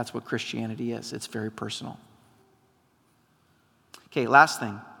 exactly. That's what Christianity is. It's very personal. Okay, last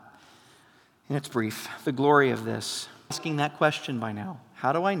thing. And it's brief. The glory of this. Asking that question by now.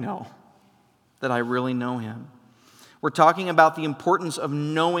 How do I know that I really know him? We're talking about the importance of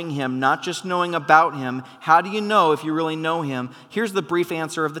knowing him, not just knowing about him. How do you know if you really know him? Here's the brief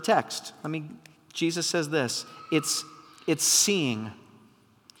answer of the text. Jesus says this. It's seeing.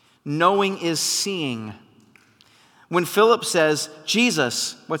 Knowing is seeing. When Philip says,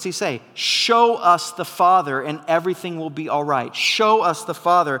 Jesus, what's he say? Show us the Father and everything will be all right. Show us the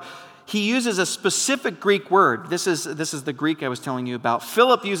Father. He uses a specific Greek word. This is the Greek I was telling you about.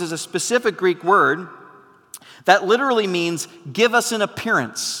 Philip uses a specific Greek word that literally means give us an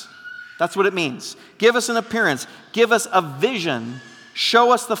appearance. That's what it means. Give us an appearance. Give us a vision.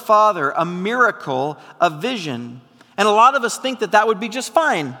 Show us the Father, a miracle, a vision. And a lot of us think that would be just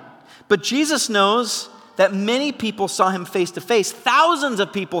fine. But Jesus knows that many people saw him face to face. Thousands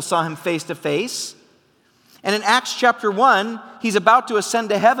of people saw him face to face. And in Acts chapter 1, he's about to ascend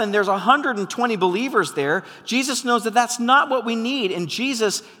to heaven. There's 120 believers there. Jesus knows that that's not what we need. And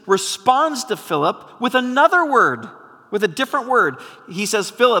Jesus responds to Philip with another word, with a different word. He says,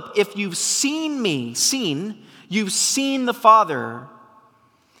 Philip, if you've seen me, you've seen the Father.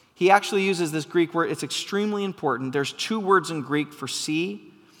 He actually uses this Greek word. It's extremely important. There's two words in Greek for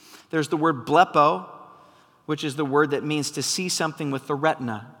see. There's the word blepo, which is the word that means to see something with the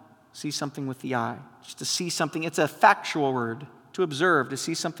retina, see something with the eye. Just to see something. It's a factual word. To observe, to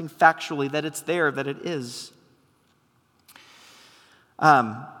see something factually, that it's there, that it is.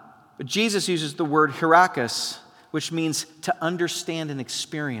 But Jesus uses the word hierakos, which means to understand and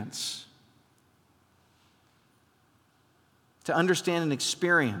experience. To understand and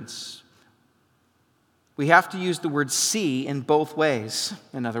experience. We have to use the word see in both ways,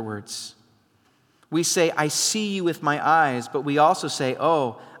 in other words. We say, I see you with my eyes, but we also say,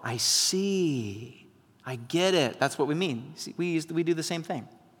 oh, I see. I get it. That's what we mean. See, we do the same thing.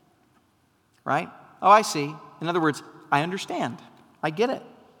 Right? Oh, I see. In other words, I understand. I get it.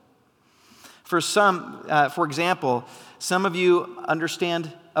 For some, for example, some of you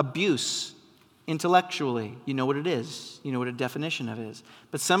understand abuse intellectually. You know what it is. You know what a definition of it is.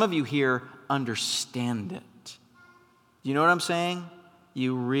 But some of you here understand it. You know what I'm saying?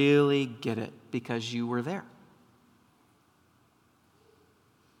 You really get it because you were there.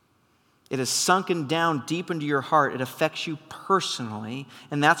 It has sunken down deep into your heart. It affects you personally.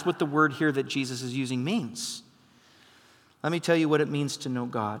 And that's what the word here that Jesus is using means. Let me tell you what it means to know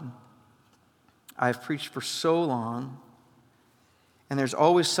God. I've preached for so long. And there's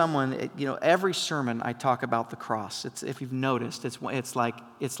always someone, every sermon I talk about the cross. If you've noticed, it's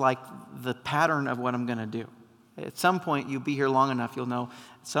like the pattern of what I'm going to do. At some point, you'll be here long enough, you'll know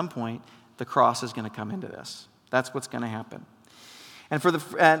at some point the cross is going to come into this. That's what's going to happen. And for the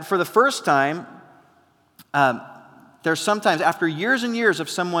first time, there's sometimes, after years and years of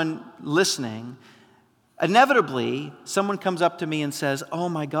someone listening, inevitably, someone comes up to me and says, oh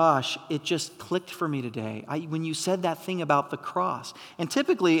my gosh, it just clicked for me today. When you said that thing about the cross. And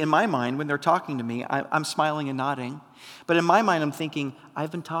typically, in my mind, when they're talking to me, I'm smiling and nodding. But in my mind, I'm thinking,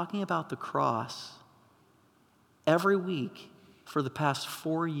 I've been talking about the cross every week for the past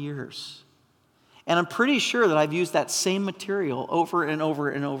 4 years. And I'm pretty sure that I've used that same material over and over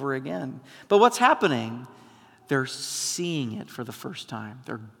and over again. But what's happening? They're seeing it for the first time.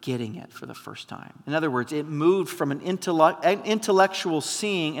 They're getting it for the first time. In other words, it moved from an intellectual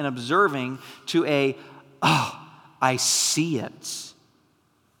seeing and observing to I see it.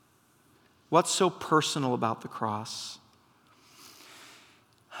 What's so personal about the cross?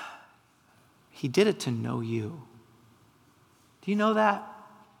 He did it to know you. Do you know that?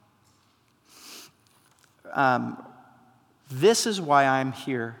 This is why I'm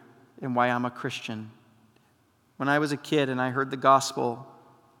here and why I'm a Christian. When I was a kid and I heard the gospel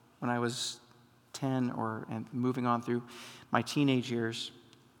when I was 10 and moving on through my teenage years,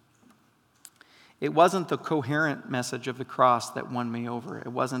 it wasn't the coherent message of the cross that won me over. It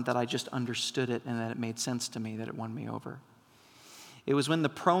wasn't that I just understood it and that it made sense to me that it won me over. It was when the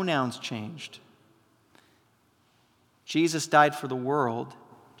pronouns changed. Jesus died for the world,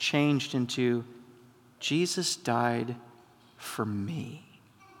 changed into Jesus died for me.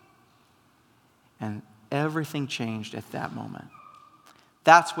 And everything changed at that moment.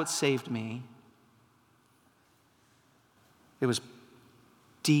 That's what saved me. It was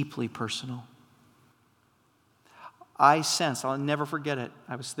deeply personal. I sensed, I'll never forget it.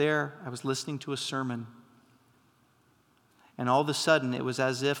 I was there, I was listening to a sermon. And all of a sudden, it was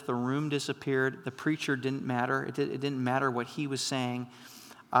as if the room disappeared. The preacher didn't matter. It didn't matter what he was saying.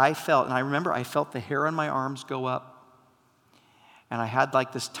 I felt the hair on my arms go up. And I had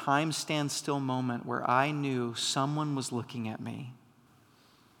like this time standstill moment where I knew someone was looking at me.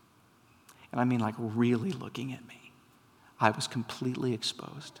 And I mean like really looking at me. I was completely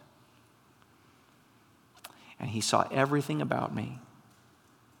exposed. And he saw everything about me.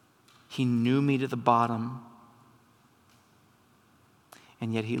 He knew me to the bottom.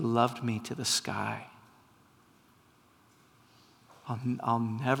 And yet he loved me to the sky. I'll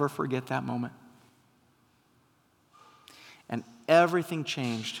never forget that moment. And everything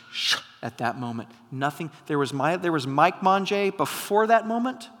changed at that moment. Nothing. There was Mike Monge before that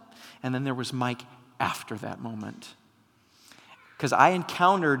moment, and then there was Mike after that moment. Because I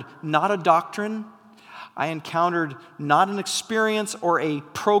encountered not a doctrine, I encountered not an experience or a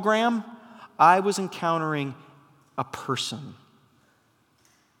program. I was encountering a person.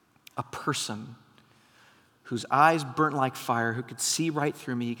 A person whose eyes burnt like fire, who could see right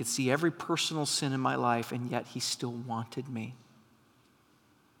through me. He could see every personal sin in my life, and yet he still wanted me.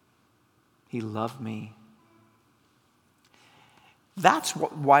 He loved me. That's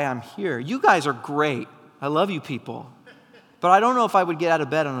why I'm here. You guys are great. I love you people. But I don't know if I would get out of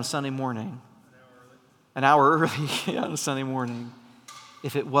bed on a Sunday morning. An hour early on a Sunday morning,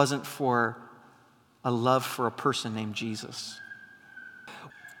 if it wasn't for a love for a person named Jesus.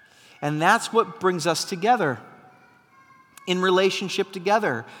 And that's what brings us together, in relationship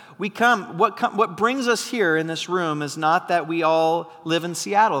together. What brings us here in this room is not that we all live in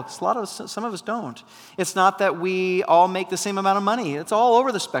Seattle, because some of us don't. It's not that we all make the same amount of money. It's all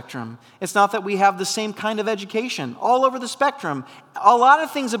over the spectrum. It's not that we have the same kind of education. All over the spectrum. A lot of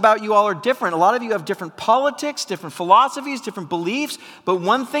things about you all are different. A lot of you have different politics, different philosophies, different beliefs. But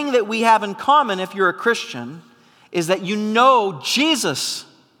one thing that we have in common, if you're a Christian, is that you know Jesus.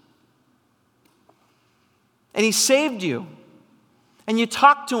 And he saved you. And you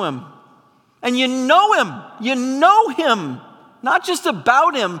talk to him. And you know him. You know him. Not just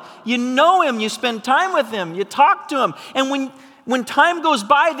about him. You know him. You spend time with him. You talk to him. And when time goes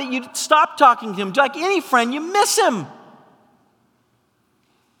by that you stop talking to him, like any friend, you miss him.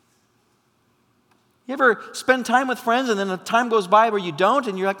 You ever spend time with friends and then a time goes by where you don't,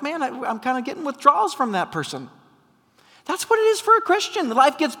 and you're like, man, I'm kind of getting withdrawals from that person. That's what it is for a Christian.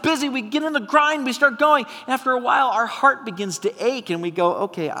 Life gets busy, we get in the grind, we start going. And after a while, our heart begins to ache and we go,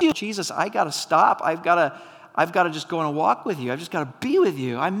 okay, Jesus, I got to stop. I've got to just go on a walk with you. I've just got to be with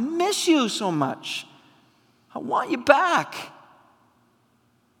you. I miss you so much. I want you back.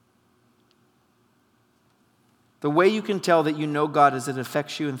 The way you can tell that you know God is it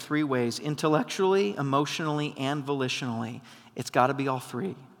affects you in 3 ways: intellectually, emotionally, and volitionally. It's got to be all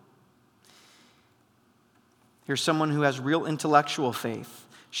 3. Here's someone who has real intellectual faith.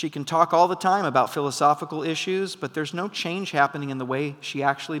 She can talk all the time about philosophical issues, but there's no change happening in the way she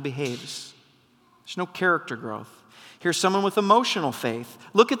actually behaves. There's no character growth. Here's someone with emotional faith.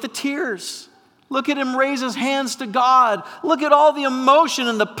 Look at the tears. Look at him raise his hands to God. Look at all the emotion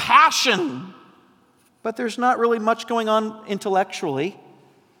and the passion. But there's not really much going on intellectually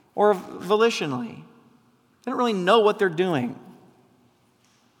or volitionally. They don't really know what they're doing.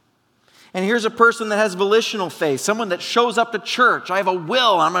 And here's a person that has volitional faith, someone that shows up to church. I have a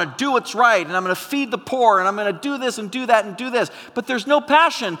will, and I'm going to do what's right, and I'm going to feed the poor, and I'm going to do this and do that and do this. But there's no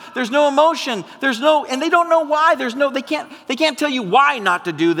passion, there's no emotion, and they don't know why. They can't tell you why not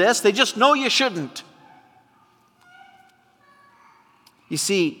to do this. They just know you shouldn't. You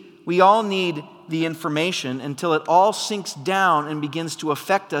see, we all need the information until it all sinks down and begins to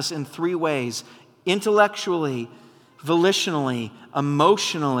affect us in three ways: intellectually, volitionally,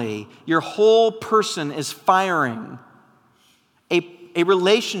 emotionally. Your whole person is firing. A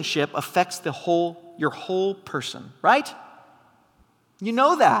relationship affects your whole person, right? You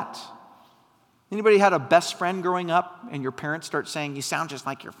know that. Anybody had a best friend growing up and your parents start saying, "You sound just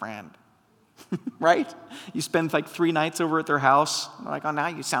like your friend," right? You spend like 3 nights over at their house. They're like, "Oh, now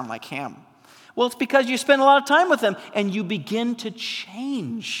you sound like him." Well, it's because you spend a lot of time with them and you begin to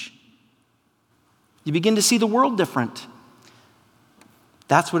change. You begin to see the world different.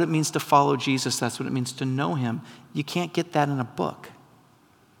 That's what it means to follow Jesus. That's what it means to know him. You can't get that in a book.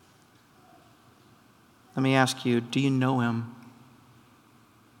 Let me ask you, do you know him?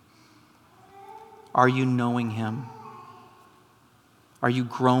 Are you knowing him? Are you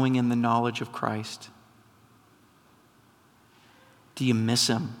growing in the knowledge of Christ? Do you miss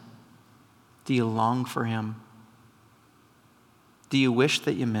him? Do you long for him? Do you wish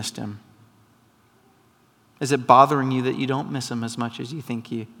that you missed him? Is it bothering you that you don't miss him as much as you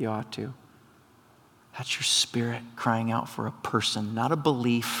think you ought to? That's your spirit crying out for a person, not a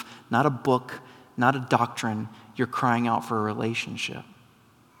belief, not a book, not a doctrine. You're crying out for a relationship.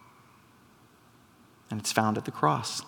 And it's found at the cross.